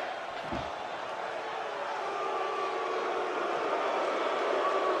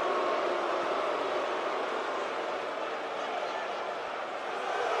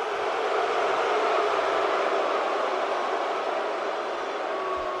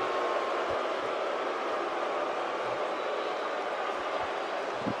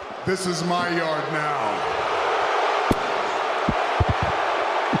This is my yard now.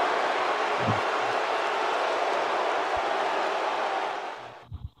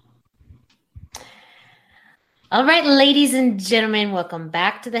 All right, ladies and gentlemen, welcome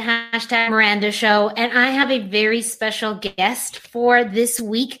back to the Hashtag Miranda Show. And I have a very special guest for this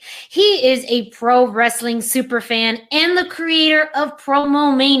week. He is a pro wrestling superfan and the creator of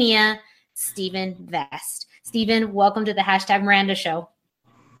Promo Mania, Stephen Vest. Stephen, welcome to the Hashtag Miranda Show.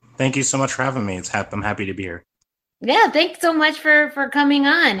 Thank you so much for having me. I'm happy to be here. Yeah, thanks so much for coming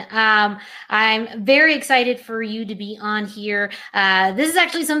on. I'm very excited for you to be on here. This is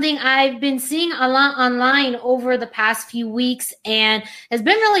actually something I've been seeing a lot online over the past few weeks and has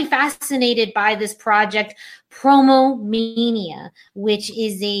been really fascinated by this project, Promo Mania, which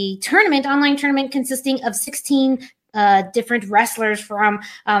is a online tournament consisting of 16 different wrestlers from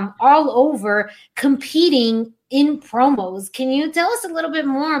all over competing in promos. Can you tell us a little bit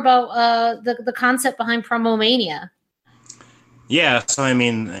more about the concept behind Promo Mania? Yeah, so I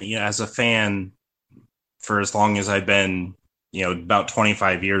mean, as a fan for as long as I've been, about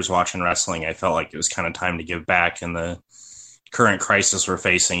 25 years watching wrestling, I felt like it was kind of time to give back in the current crisis we're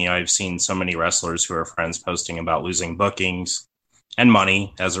facing. I've seen so many wrestlers who are friends posting about losing bookings and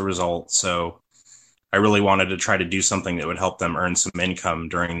money as a result. So I really wanted to try to do something that would help them earn some income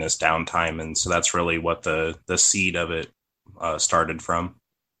during this downtime. And so that's really what the seed of it started from.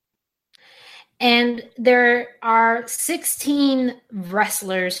 And there are 16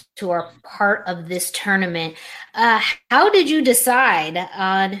 wrestlers who are part of this tournament. How did you decide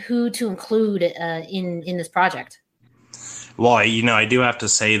on who to include in this project? Well, I do have to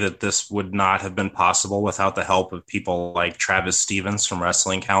say that this would not have been possible without the help of people like Travis Stevens from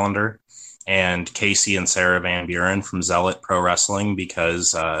Wrestling Calendar and Casey and Sarah Van Buren from Zealot Pro Wrestling,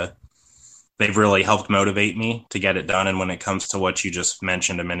 because they've really helped motivate me to get it done. And when it comes to what you just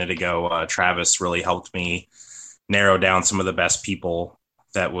mentioned a minute ago, Travis really helped me narrow down some of the best people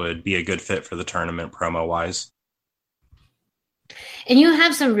that would be a good fit for the tournament promo-wise. And you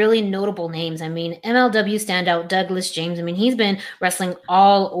have some really notable names. I mean, MLW standout Douglas James. I mean, he's been wrestling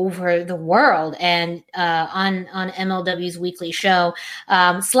all over the world and on MLW's weekly show.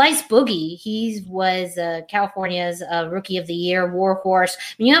 Slice Boogie, he was California's Rookie of the Year, Warhorse.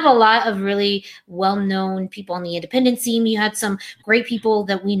 I mean, you have a lot of really well-known people on the independent scene. You had some great people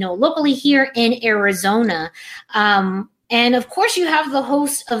that we know locally here in Arizona. And of course, you have the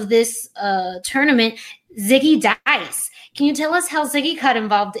host of this tournament, Ziggy Dice. Can you tell us how Ziggy got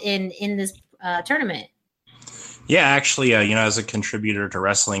involved in this tournament? Yeah, actually, as a contributor to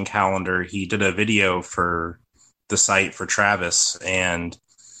Wrestling Calendar, he did a video for the site for Travis. And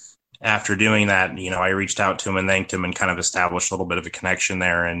after doing that, I reached out to him and thanked him and kind of established a little bit of a connection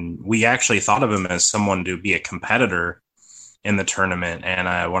there. And we actually thought of him as someone to be a competitor in the tournament.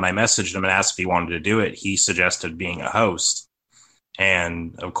 And when I messaged him and asked if he wanted to do it, he suggested being a host.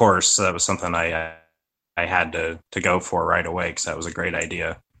 And of course, that was something I had to go for right away because that was a great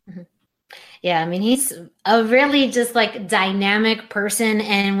idea. Mm-hmm. Yeah, I mean, he's a really just like dynamic person.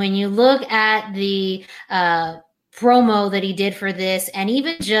 And when you look at the promo that he did for this and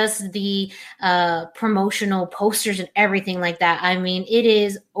even just the promotional posters and everything like that, I mean, it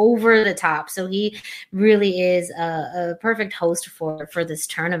is over the top. So he really is a perfect host for this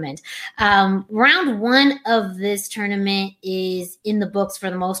tournament. Round one of this tournament is in the books for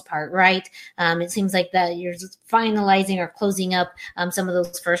the most part, right? It seems like that you're just finalizing or closing up some of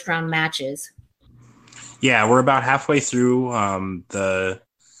those first round matches. Yeah, we're about halfway through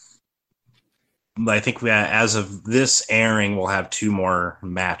I think as of this airing, we'll have 2 more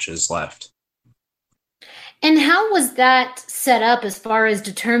matches left. And how was that set up as far as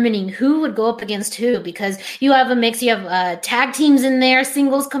determining who would go up against who? Because you have a mix, you have tag teams in there,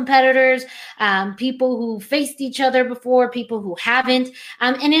 singles competitors, people who faced each other before, people who haven't,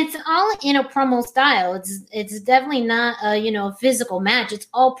 and it's all in a promo style. It's definitely not a physical match. It's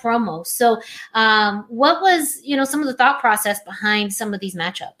all promo. So what was some of the thought process behind some of these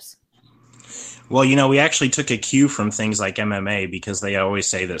matchups? Well, we actually took a cue from things like MMA because they always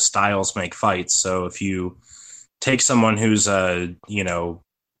say that styles make fights. So if you take someone who's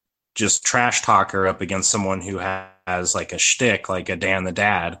just trash talker up against someone who has like a shtick, like a Dan the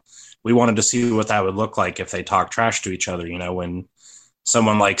Dad, we wanted to see what that would look like if they talk trash to each other. When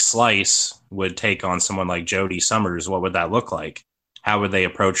someone like Slice would take on someone like Jody Summers, what would that look like? How would they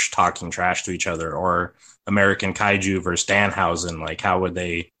approach talking trash to each other? Or American Kaiju versus Danhausen, like how would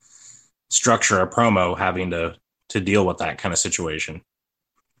they structure a promo having to deal with that kind of situation?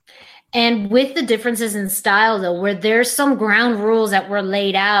 And with the differences in style, though, were there some ground rules that were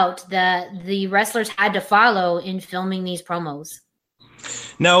laid out that the wrestlers had to follow in filming these promos?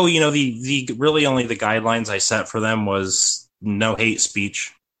 No, the really only the guidelines I set for them was no hate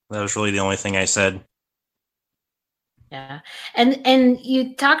speech. That was really the only thing I said. Yeah. And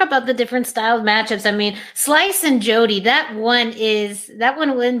you talk about the different style matchups. I mean, Slice and Jody, that one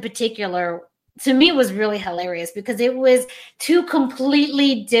in particular, to me, was really hilarious because it was two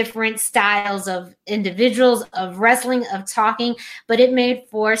completely different styles of individuals, of wrestling, of talking, but it made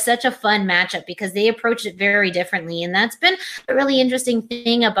for such a fun matchup because they approached it very differently. And that's been a really interesting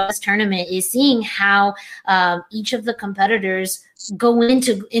thing about this tournament, is seeing how each of the competitors go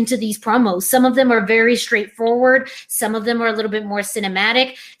into these promos. Some of them are very straightforward. Some of them are a little bit more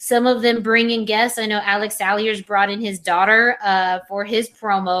cinematic. Some of them bring in guests. I know Alex Salyers brought in his daughter for his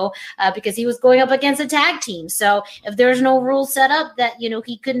promo because he was going up against a tag team. So if there's no rules set up that,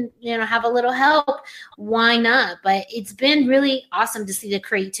 he couldn't, have a little help, why not? But it's been really awesome to see the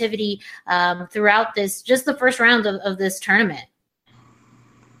creativity throughout just the first round of this tournament.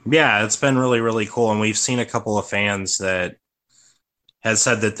 Yeah, it's been really, really cool. And we've seen a couple of fans that has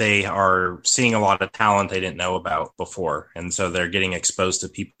said that they are seeing a lot of talent they didn't know about before. And so they're getting exposed to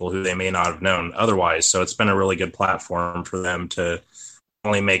people who they may not have known otherwise. So it's been a really good platform for them to not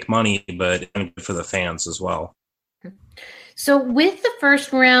only make money, but for the fans as well. So with the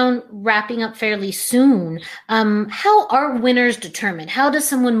first round wrapping up fairly soon, how are winners determined? How does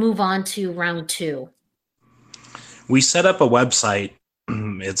someone move on to round 2? We set up a website.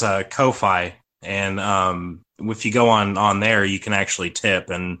 It's a Ko-Fi. And if you go on there, you can actually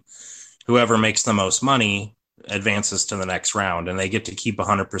tip, and whoever makes the most money advances to the next round, and they get to keep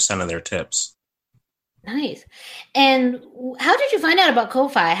 100% of their tips. Nice. And how did you find out about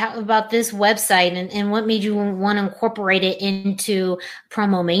Ko-Fi, about this website, and what made you want to incorporate it into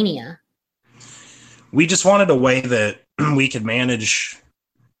Promomania? We just wanted a way that we could manage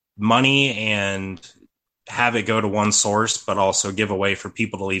money and have it go to one source, but also give a way for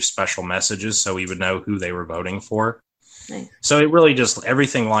people to leave special messages so we would know who they were voting for. Nice. So it really just,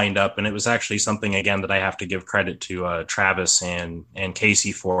 everything lined up, and it was actually something, again, that I have to give credit to Travis and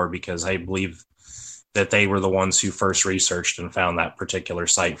Casey for, because I believe that they were the ones who first researched and found that particular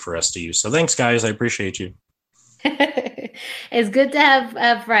site for us to use. So thanks, guys. I appreciate you. It's good to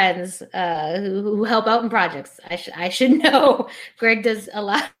have friends who help out in projects. I should know. Greg does a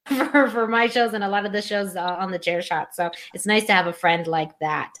lot for my shows and a lot of the shows on the Chair Shot. So it's nice to have a friend like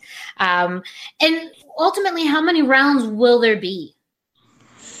that. And ultimately, how many rounds will there be?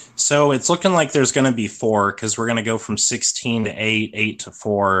 So it's looking like there's going to be 4, because we're going to go from 16 to 8, 8 to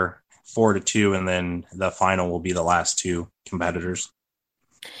 4, 4 to 2, and then the final will be the last 2 competitors.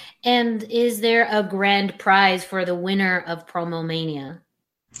 And is there a grand prize for the winner of Promomania?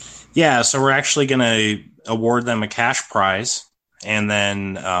 Yeah, so we're actually going to award them a cash prize, and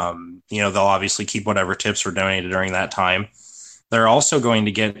then, they'll obviously keep whatever tips were donated during that time. They're also going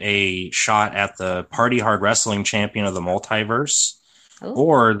to get a shot at the Party Hard Wrestling Champion of the Multiverse,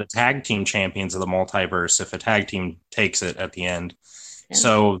 or the Tag Team Champions of the Multiverse if a tag team takes it at the end. Yeah.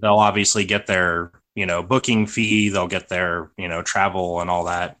 So they'll obviously get their, booking fee, they'll get their, travel and all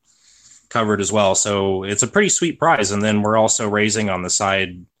that covered as well. So it's a pretty sweet prize. And then we're also raising on the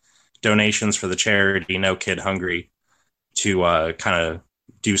side donations for the charity No Kid Hungry to kind of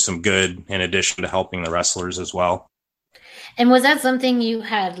do some good in addition to helping the wrestlers as well. And was that something you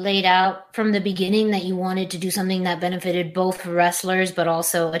had laid out from the beginning, that you wanted to do something that benefited both wrestlers but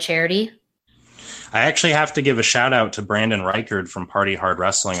also a charity? I actually have to give a shout out to Brandon Reichard from Party Hard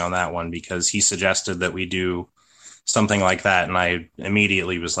Wrestling on that one, because he suggested that we do something like that. And I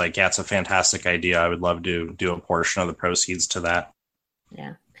immediately was like, yeah, it's a fantastic idea. I would love to do a portion of the proceeds to that.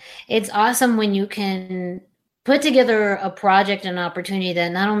 Yeah. It's awesome when you can put together a project and opportunity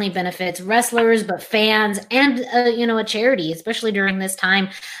that not only benefits wrestlers, but fans and, a charity, especially during this time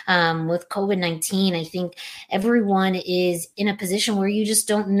with COVID-19. I think everyone is in a position where you just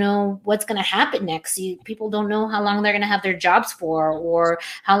don't know what's going to happen next. People don't know how long they're going to have their jobs for, or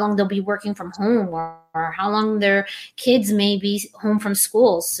how long they'll be working from home, or how long their kids may be home from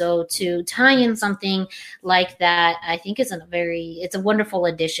school. So to tie in something like that, I think it's a wonderful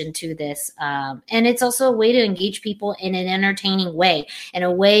addition to this. And it's also a way to engage people in an entertaining way, in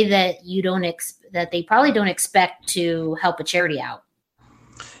a way that that they probably don't expect to help a charity out.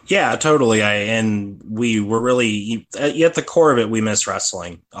 Yeah, totally. And we were really, at the core of it, we miss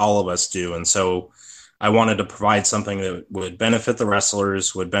wrestling. All of us do. And so I wanted to provide something that would benefit the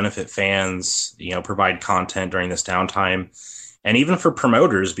wrestlers, would benefit fans, provide content during this downtime, and even for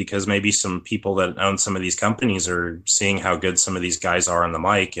promoters, because maybe some people that own some of these companies are seeing how good some of these guys are on the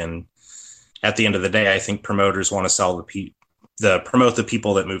mic. And at the end of the day, I think promoters want to sell promote the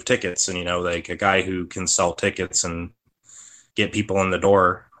people that move tickets. And, like a guy who can sell tickets and get people in the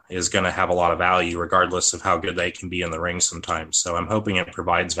door is going to have a lot of value, regardless of how good they can be in the ring sometimes. So I'm hoping it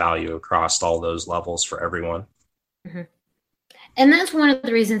provides value across all those levels for everyone. Mm-hmm. And that's one of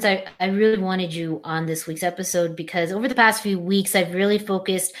the reasons I really wanted you on this week's episode, because over the past few weeks, I've really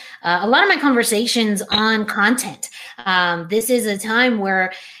focused a lot of my conversations on content. This is a time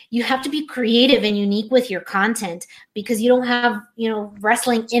where you have to be creative and unique with your content, because you don't have,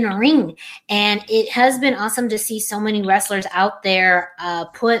 wrestling in a ring. And it has been awesome to see so many wrestlers out there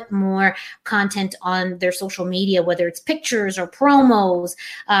put more content on their social media, whether it's pictures or promos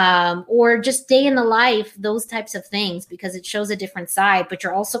or just day in the life, those types of things, because it shows a different side. But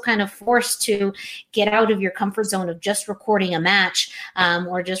you're also kind of forced to get out of your comfort zone of just recording a match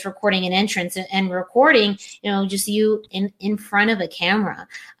or just recording an entrance and recording, just you in front of a camera.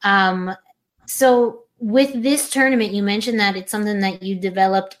 So with this tournament, you mentioned that it's something that you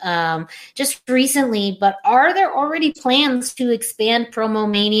developed just recently, but are there already plans to expand Promo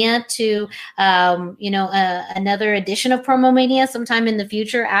Mania to, another edition of Promo Mania sometime in the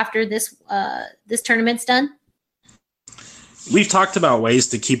future after this tournament's done? We've talked about ways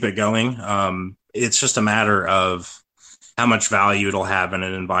to keep it going. It's just a matter of how much value it'll have in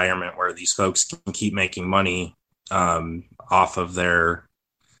an environment where these folks can keep making money off of their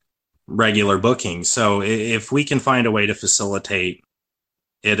regular bookings. So if we can find a way to facilitate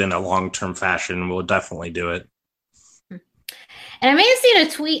it in a long-term fashion, we'll definitely do it. And I may have seen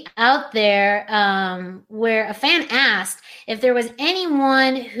a tweet out there where a fan asked if there was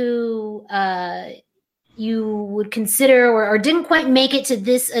anyone who you would consider or didn't quite make it to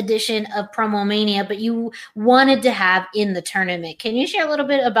this edition of Promo Mania, but you wanted to have in the tournament. Can you share a little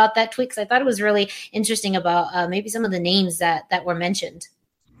bit about that tweet? Because I thought it was really interesting about maybe some of the names that were mentioned.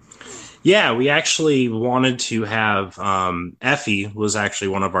 Yeah, we actually wanted to have Effie was actually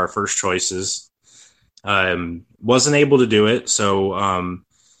one of our first choices. Wasn't able to do it, so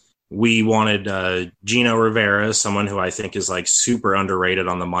we wanted Gino Rivera, someone who I think is like super underrated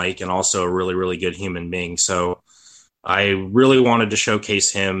on the mic and also a really, really good human being. So I really wanted to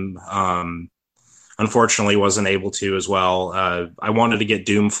showcase him. Unfortunately, wasn't able to as well. I wanted to get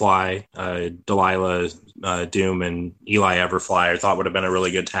Doomfly, Delilah Doom and Eli Everfly. I thought would have been a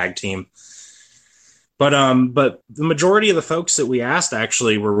really good tag team. But the majority of the folks that we asked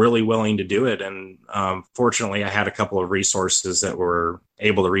actually were really willing to do it. And fortunately, I had a couple of resources that were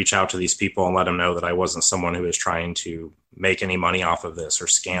able to reach out to these people and let them know that I wasn't someone who was trying to make any money off of this or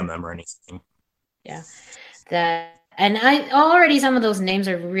scam them or anything. Yeah. And already some of those names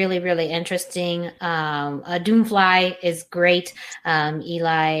are really, really interesting. Doomfly is great.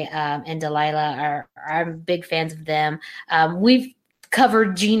 Eli and Delilah I'm big fans of them. We've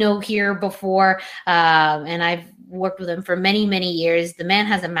covered Gino here before, and I've worked with him for many, many years. The man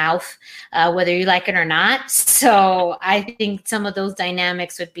has a mouth, whether you like it or not. So I think some of those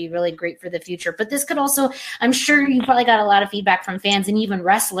dynamics would be really great for the future. But this could also, I'm sure you probably got a lot of feedback from fans and even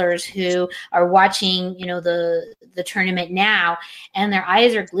wrestlers who are watching, the tournament now, and their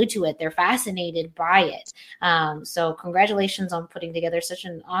eyes are glued to it. They're fascinated by it. So congratulations on putting together such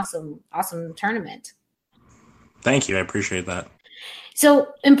an awesome, awesome tournament. Thank you. I appreciate that. So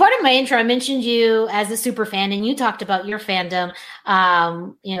in part of my intro, I mentioned you as a super fan, and you talked about your fandom,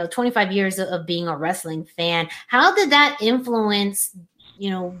 25 years of being a wrestling fan. How did that influence,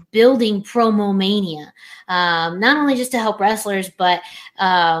 building Promo Mania? Not only just to help wrestlers, but,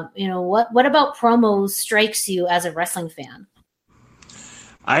 what about promos strikes you as a wrestling fan?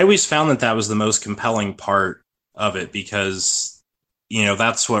 I always found that was the most compelling part of it because,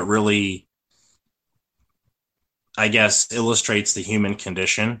 that's what really, I guess, illustrates the human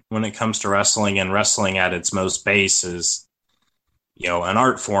condition when it comes to wrestling, and wrestling at its most base is, an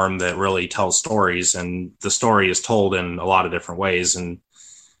art form that really tells stories, and the story is told in a lot of different ways. And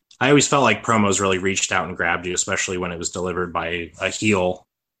I always felt like promos really reached out and grabbed you, especially when it was delivered by a heel.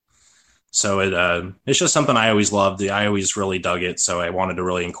 So it's just something I always loved. I always really dug it. So I wanted to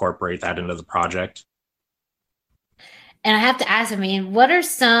really incorporate that into the project. And I have to ask, what are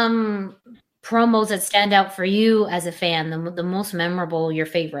some promos that stand out for you as a fan, the most memorable, your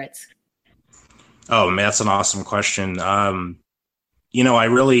favorites? Oh man, that's an awesome question.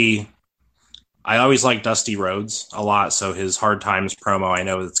 I always like Dusty Rhodes a lot. So his Hard Times promo, I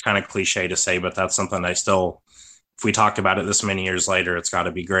know it's kind of cliche to say, but that's something I still, if we talk about it this many years later, it's got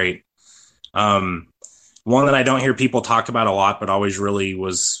to be great. One that I don't hear people talk about a lot, but always really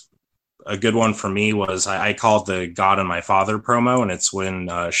was a good one for me was I called the God and My Father promo, and it's when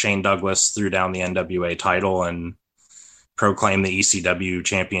Shane Douglas threw down the NWA title and proclaimed the ECW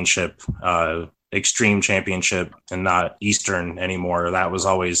championship, Extreme Championship, and not Eastern anymore. That was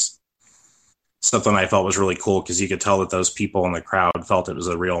always something I felt was really cool because you could tell that those people in the crowd felt it was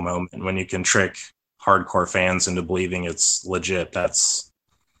a real moment. When you can trick hardcore fans into believing it's legit, that's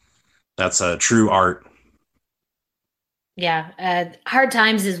a true art. Yeah, Hard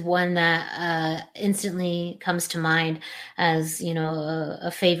Times is one that instantly comes to mind as, you know,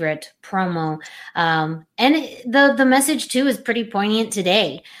 a favorite promo. And the message, too, is pretty poignant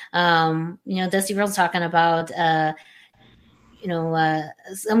today. You know, Dusty Rhodes talking about,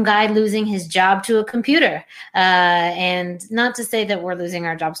 some guy losing his job to a computer. And not to say that we're losing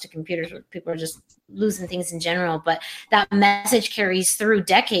our jobs to computers, people are just losing things in general, but that message carries through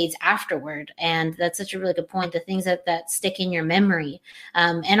decades afterward. And that's such a really good point. The things that stick in your memory.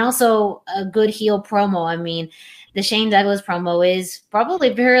 And also a good heel promo. I mean, the Shane Douglas promo is probably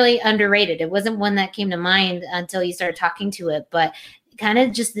very underrated. It wasn't one that came to mind until you started talking to it, but kind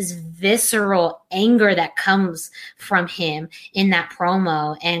of just this visceral anger that comes from him in that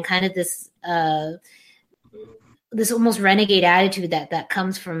promo, and kind of this almost renegade attitude that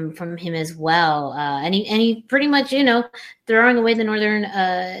comes from him as well. And he pretty much, you know, throwing away the Northern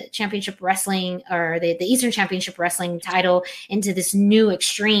Championship Wrestling, or the Eastern Championship Wrestling title into this new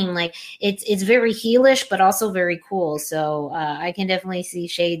extreme. Like it's very heelish, but also very cool. So I can definitely see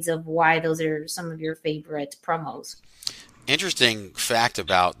shades of why those are some of your favorite promos. Interesting fact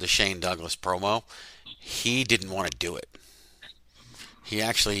about the Shane Douglas promo, he didn't want to do it. He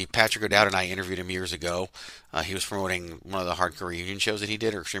actually, Patrick O'Dowd and I interviewed him years ago. He was promoting one of the hardcore reunion shows that he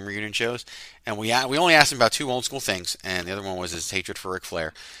did, or extreme reunion shows. And we only asked him about two old school things, and the other one was his hatred for Ric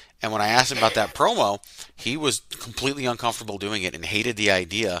Flair. And when I asked him about that promo, he was completely uncomfortable doing it and hated the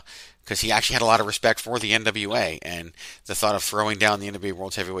idea, because he actually had a lot of respect for the NWA, and the thought of throwing down the NWA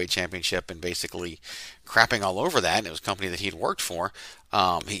World Heavyweight Championship and basically crapping all over that. And it was a company that he'd worked for.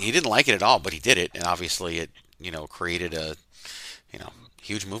 He didn't like it at all, but he did it, and obviously it, you know, created a, you know,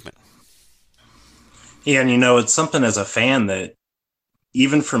 huge movement. Yeah, and you know, it's something as a fan that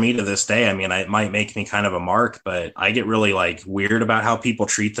even for me to this day, I mean, it might make me kind of a mark, but I get really like weird about how people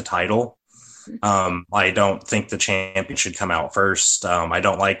treat the title. I don't think the champion should come out first. I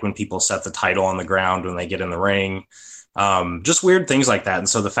don't like when people set the title on the ground when they get in the ring. Just weird things like that. And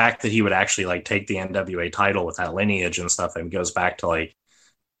so the fact that he would actually like take the NWA title with that lineage and stuff, and goes back to like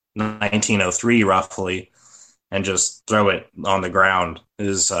 1903 roughly, and just throw it on the ground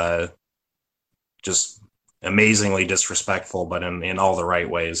is just amazingly disrespectful, but in all the right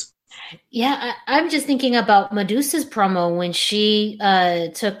ways. Yeah, I'm just thinking about Medusa's promo when she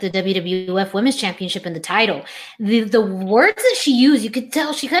took the WWF Women's Championship and the title. The words that she used, you could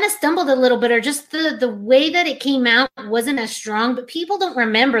tell she kind of stumbled a little bit, or just the way that it came out wasn't as strong, but people don't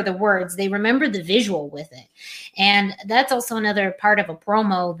remember the words. They remember the visual with it. And that's also another part of a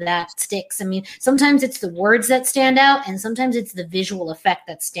promo that sticks. I mean, sometimes it's the words that stand out, and sometimes it's the visual effect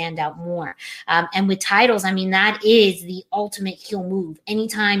that stand out more. And with titles, I mean, that is the ultimate heel move.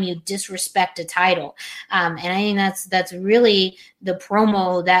 Anytime you disrespect a title. And I think that's really the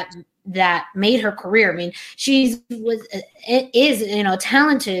promo that made her career. I mean, is you know, a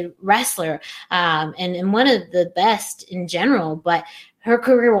talented wrestler, and one of the best in general, but her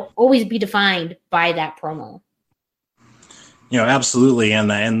career will always be defined by that promo. You know, absolutely.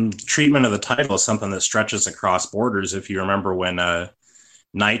 And treatment of the title is something that stretches across borders. If you remember when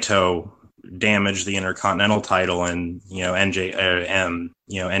Naito damaged the Intercontinental title and, you know, NJPW,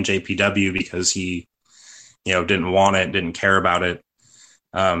 because he, you know, didn't want it, didn't care about it.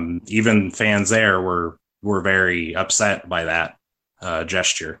 Even fans there were very upset by that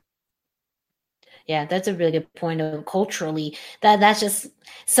gesture. Yeah, that's a really good point. Of culturally, that's just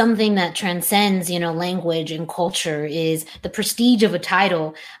something that transcends, you know, language and culture, is the prestige of a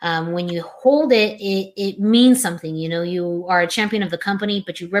title. When you hold it, it means something. You know, you are a champion of the company,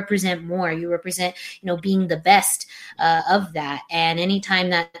 but you represent more. You represent, you know, being the best of that. And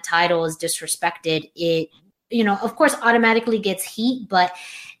anytime that title is disrespected, it, you know, of course, automatically gets heat. But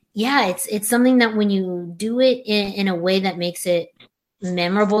yeah, it's something that when you do it in a way that makes it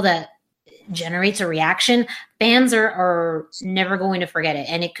memorable, that generates a reaction, fans are never going to forget it.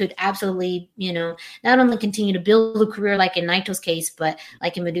 And it could absolutely, you know, not only continue to build a career like in Naito's case, but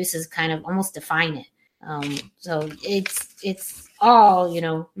like in Medusa's, kind of almost define it. So it's all, you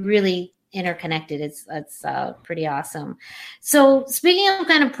know, really interconnected. It's pretty awesome. So speaking of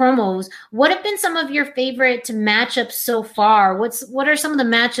kind of promos, what have been some of your favorite matchups so far? What are some of the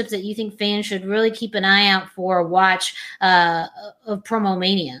matchups that you think fans should really keep an eye out for, or watch of Promo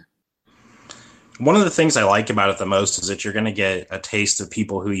Mania? One of the things I like about it the most is that you're going to get a taste of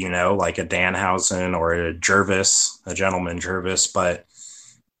people who, you know, like a Danhausen or a Jervis, a gentleman Jervis, but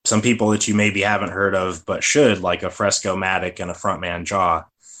some people that you maybe haven't heard of but should, like a Fresco Matic and a Frontman Jaw.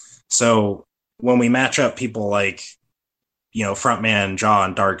 So when we match up people like, you know, Frontman Jaw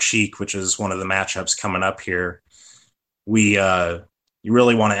and Dark Sheik, which is one of the matchups coming up here, we you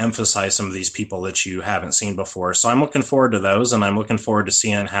really want to emphasize some of these people that you haven't seen before. So I'm looking forward to those, and I'm looking forward to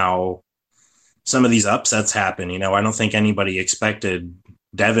seeing how some of these upsets happen. You know, I don't think anybody expected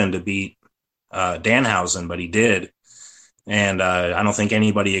Devin to beat Danhausen, but he did. And I don't think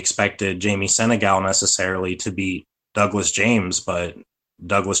anybody expected Jamie Senegal necessarily to beat Douglas James, but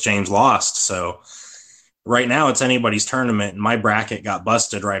Douglas James lost. So right now it's anybody's tournament, and my bracket got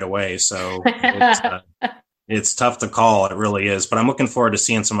busted right away. So it's tough to call. It really is. But I'm looking forward to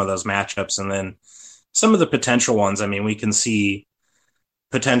seeing some of those matchups, and then some of the potential ones. I mean, we can see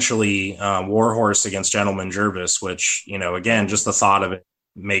potentially Warhorse against Gentleman Jervis, which, you know, again, just the thought of it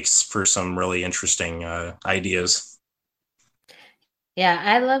makes for some really interesting ideas. Yeah,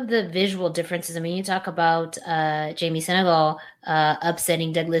 I love the visual differences. I mean, you talk about Jamie Senegal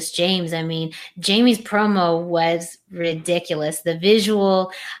upsetting Douglas James. I mean, Jamie's promo was ridiculous. The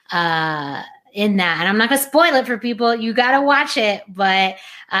visual in that, and I'm not gonna spoil it for people. You gotta watch it. But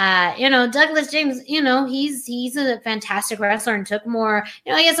you know, Douglas James, you know, he's a fantastic wrestler and took more,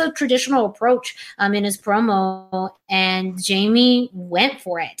 you know, he has a traditional approach in his promo, and Jamie went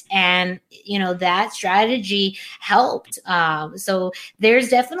for it, and you know, that strategy helped. So there's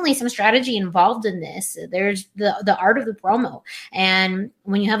definitely some strategy involved in this. There's the art of the promo, and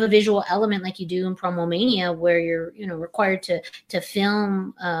when you have a visual element like you do in Promo Mania, where you're, you know, required to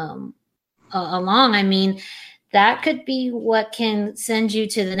film along, I mean, that could be what can send you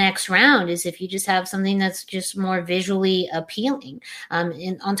to the next round, is if you just have something that's just more visually appealing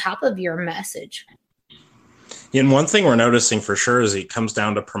on top of your message. And one thing we're noticing for sure is it comes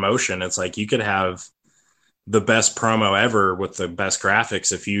down to promotion. It's like you could have the best promo ever with the best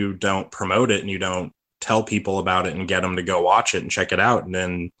graphics. If you don't promote it and you don't tell people about it and get them to go watch it and check it out, and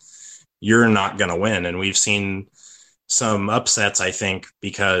then you're not going to win. And we've seen some upsets, I think,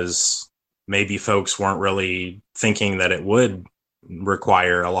 because maybe folks weren't really thinking that it would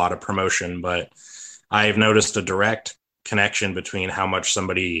require a lot of promotion, but I've noticed a direct connection between how much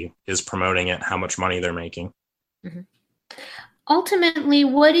somebody is promoting it, how much money they're making. Mm-hmm. Ultimately,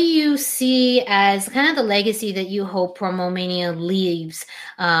 what do you see as kind of the legacy that you hope Promo Mania leaves,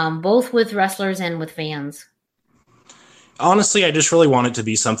 both with wrestlers and with fans? Honestly, I just really want it to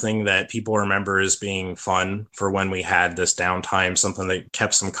be something that people remember as being fun for when we had this downtime, something that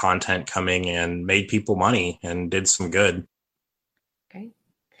kept some content coming and made people money and did some good. Okay.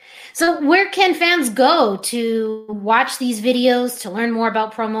 So where can fans go to watch these videos, to learn more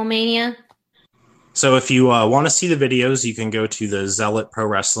about Promo Mania? So if you want to see the videos, you can go to the Zealot Pro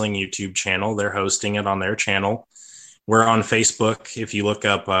Wrestling YouTube channel. They're hosting it on their channel. We're on Facebook. If you look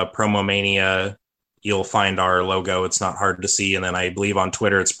up Promo Mania, you'll find our logo. It's not hard to see. And then I believe on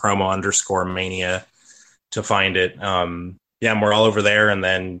Twitter, it's promo_mania to find it. Yeah, and we're all over there. And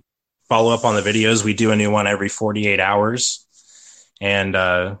then follow up on the videos. We do a new one every 48 hours. And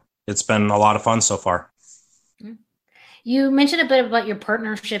it's been a lot of fun so far. You mentioned a bit about your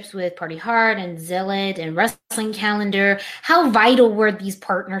partnerships with Party Hard and Zealot and Wrestling Calendar. How vital were these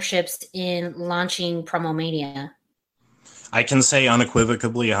partnerships in launching Promo Mania? I can say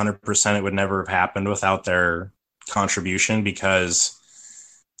unequivocally 100% it would never have happened without their contribution, because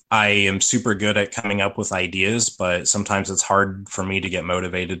I am super good at coming up with ideas, but sometimes it's hard for me to get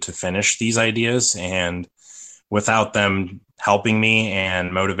motivated to finish these ideas. And without them helping me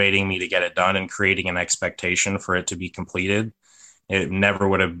and motivating me to get it done and creating an expectation for it to be completed, it never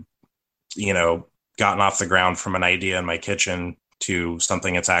would have, you know, gotten off the ground from an idea in my kitchen to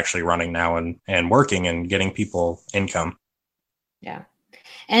something that's actually running now and working and getting people income. Yeah.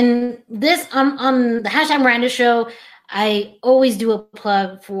 And this on the Hashtag Miranda Show, I always do a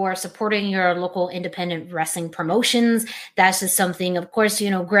plug for supporting your local independent wrestling promotions. That's just something, of course,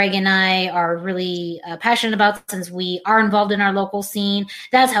 you know, Greg and I are really passionate about, since we are involved in our local scene.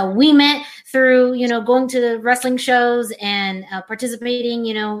 That's how we met, through, you know, going to wrestling shows and participating,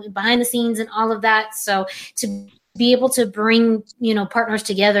 you know, behind the scenes and all of that. So to be able to bring, you know, partners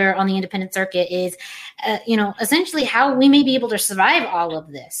together on the independent circuit is, you know, essentially how we may be able to survive all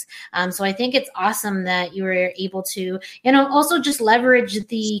of this. So I think it's awesome that you were able to, you know, also just leverage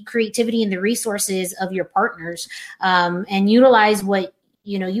the creativity and the resources of your partners, and utilize what,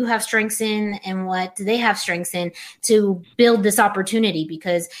 you know, you have strengths in and what they have strengths in to build this opportunity,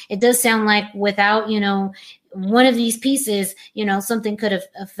 because it does sound like without, you know, one of these pieces, you know, something could have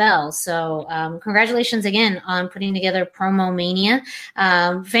fell. So congratulations again on putting together Promo Mania.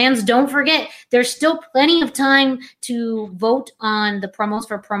 Fans, don't forget, there's still plenty of time to vote on the promos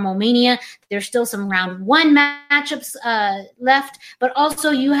for Promo Mania. There's still some round 1 matchups left, but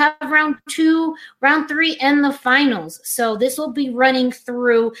also you have round 2, round 3, and the finals. So this will be running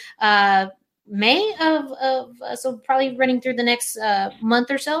through May of so probably running through the next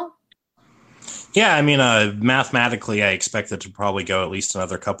month or so. Yeah, I mean, mathematically, I expect it to probably go at least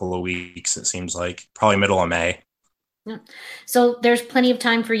another couple of weeks. It seems like probably middle of May. Yeah. So there's plenty of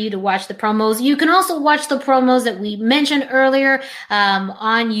time for you to watch the promos. You can also watch the promos that we mentioned earlier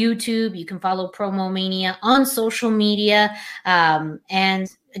on YouTube. You can follow Promo Mania on social media.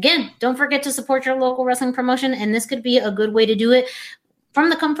 And again, don't forget to support your local wrestling promotion. And this could be a good way to do it from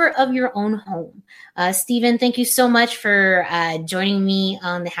the comfort of your own home. Steven, thank you so much for joining me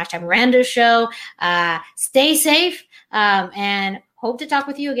on the Hashtag Miranda Show. Stay safe and hope to talk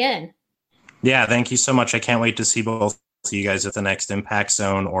with you again. Yeah, thank you so much. I can't wait to see both of you guys at the next Impact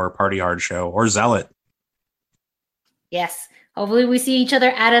Zone or Party Hard show or Zealot. Yes. Hopefully we see each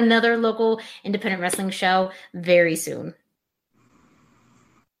other at another local independent wrestling show very soon.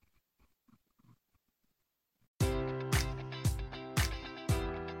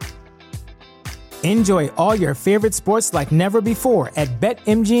 Enjoy all your favorite sports like never before at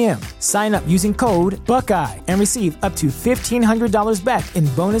BetMGM. Sign up using code Buckeye and receive up to $1,500 back in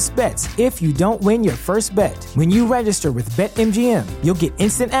bonus bets if you don't win your first bet. When you register with BetMGM, you'll get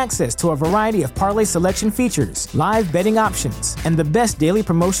instant access to a variety of parlay selection features, live betting options, and the best daily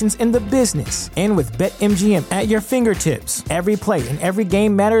promotions in the business. And with BetMGM at your fingertips, every play and every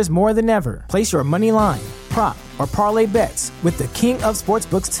game matters more than ever. Place your money line, prop, or parlay bets with the king of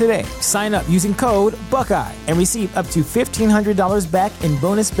sportsbooks today. Sign up using code Buckeye and receive up to $1,500 back in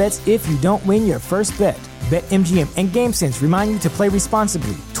bonus bets if you don't win your first bet. BetMGM and GameSense remind you to play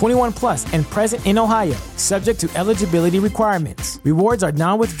responsibly. 21 plus and present in Ohio, subject to eligibility requirements. Rewards are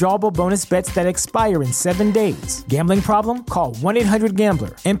non-withdrawable bonus bets that expire in 7 days. Gambling problem? Call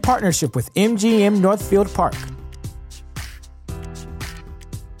 1-800-GAMBLER. In partnership with MGM Northfield Park.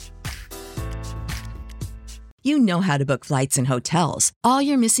 You know how to book flights and hotels. All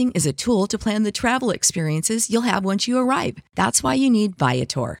you're missing is a tool to plan the travel experiences you'll have once you arrive. That's why you need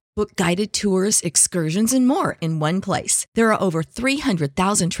Viator. Book guided tours, excursions, and more in one place. There are over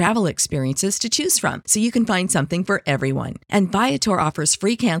 300,000 travel experiences to choose from, so you can find something for everyone. And Viator offers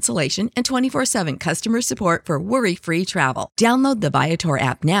free cancellation and 24/7 customer support for worry-free travel. Download the Viator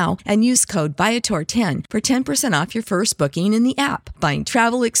app now and use code Viator10 for 10% off your first booking in the app. Find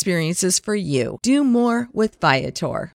travel experiences for you. Do more with Viator.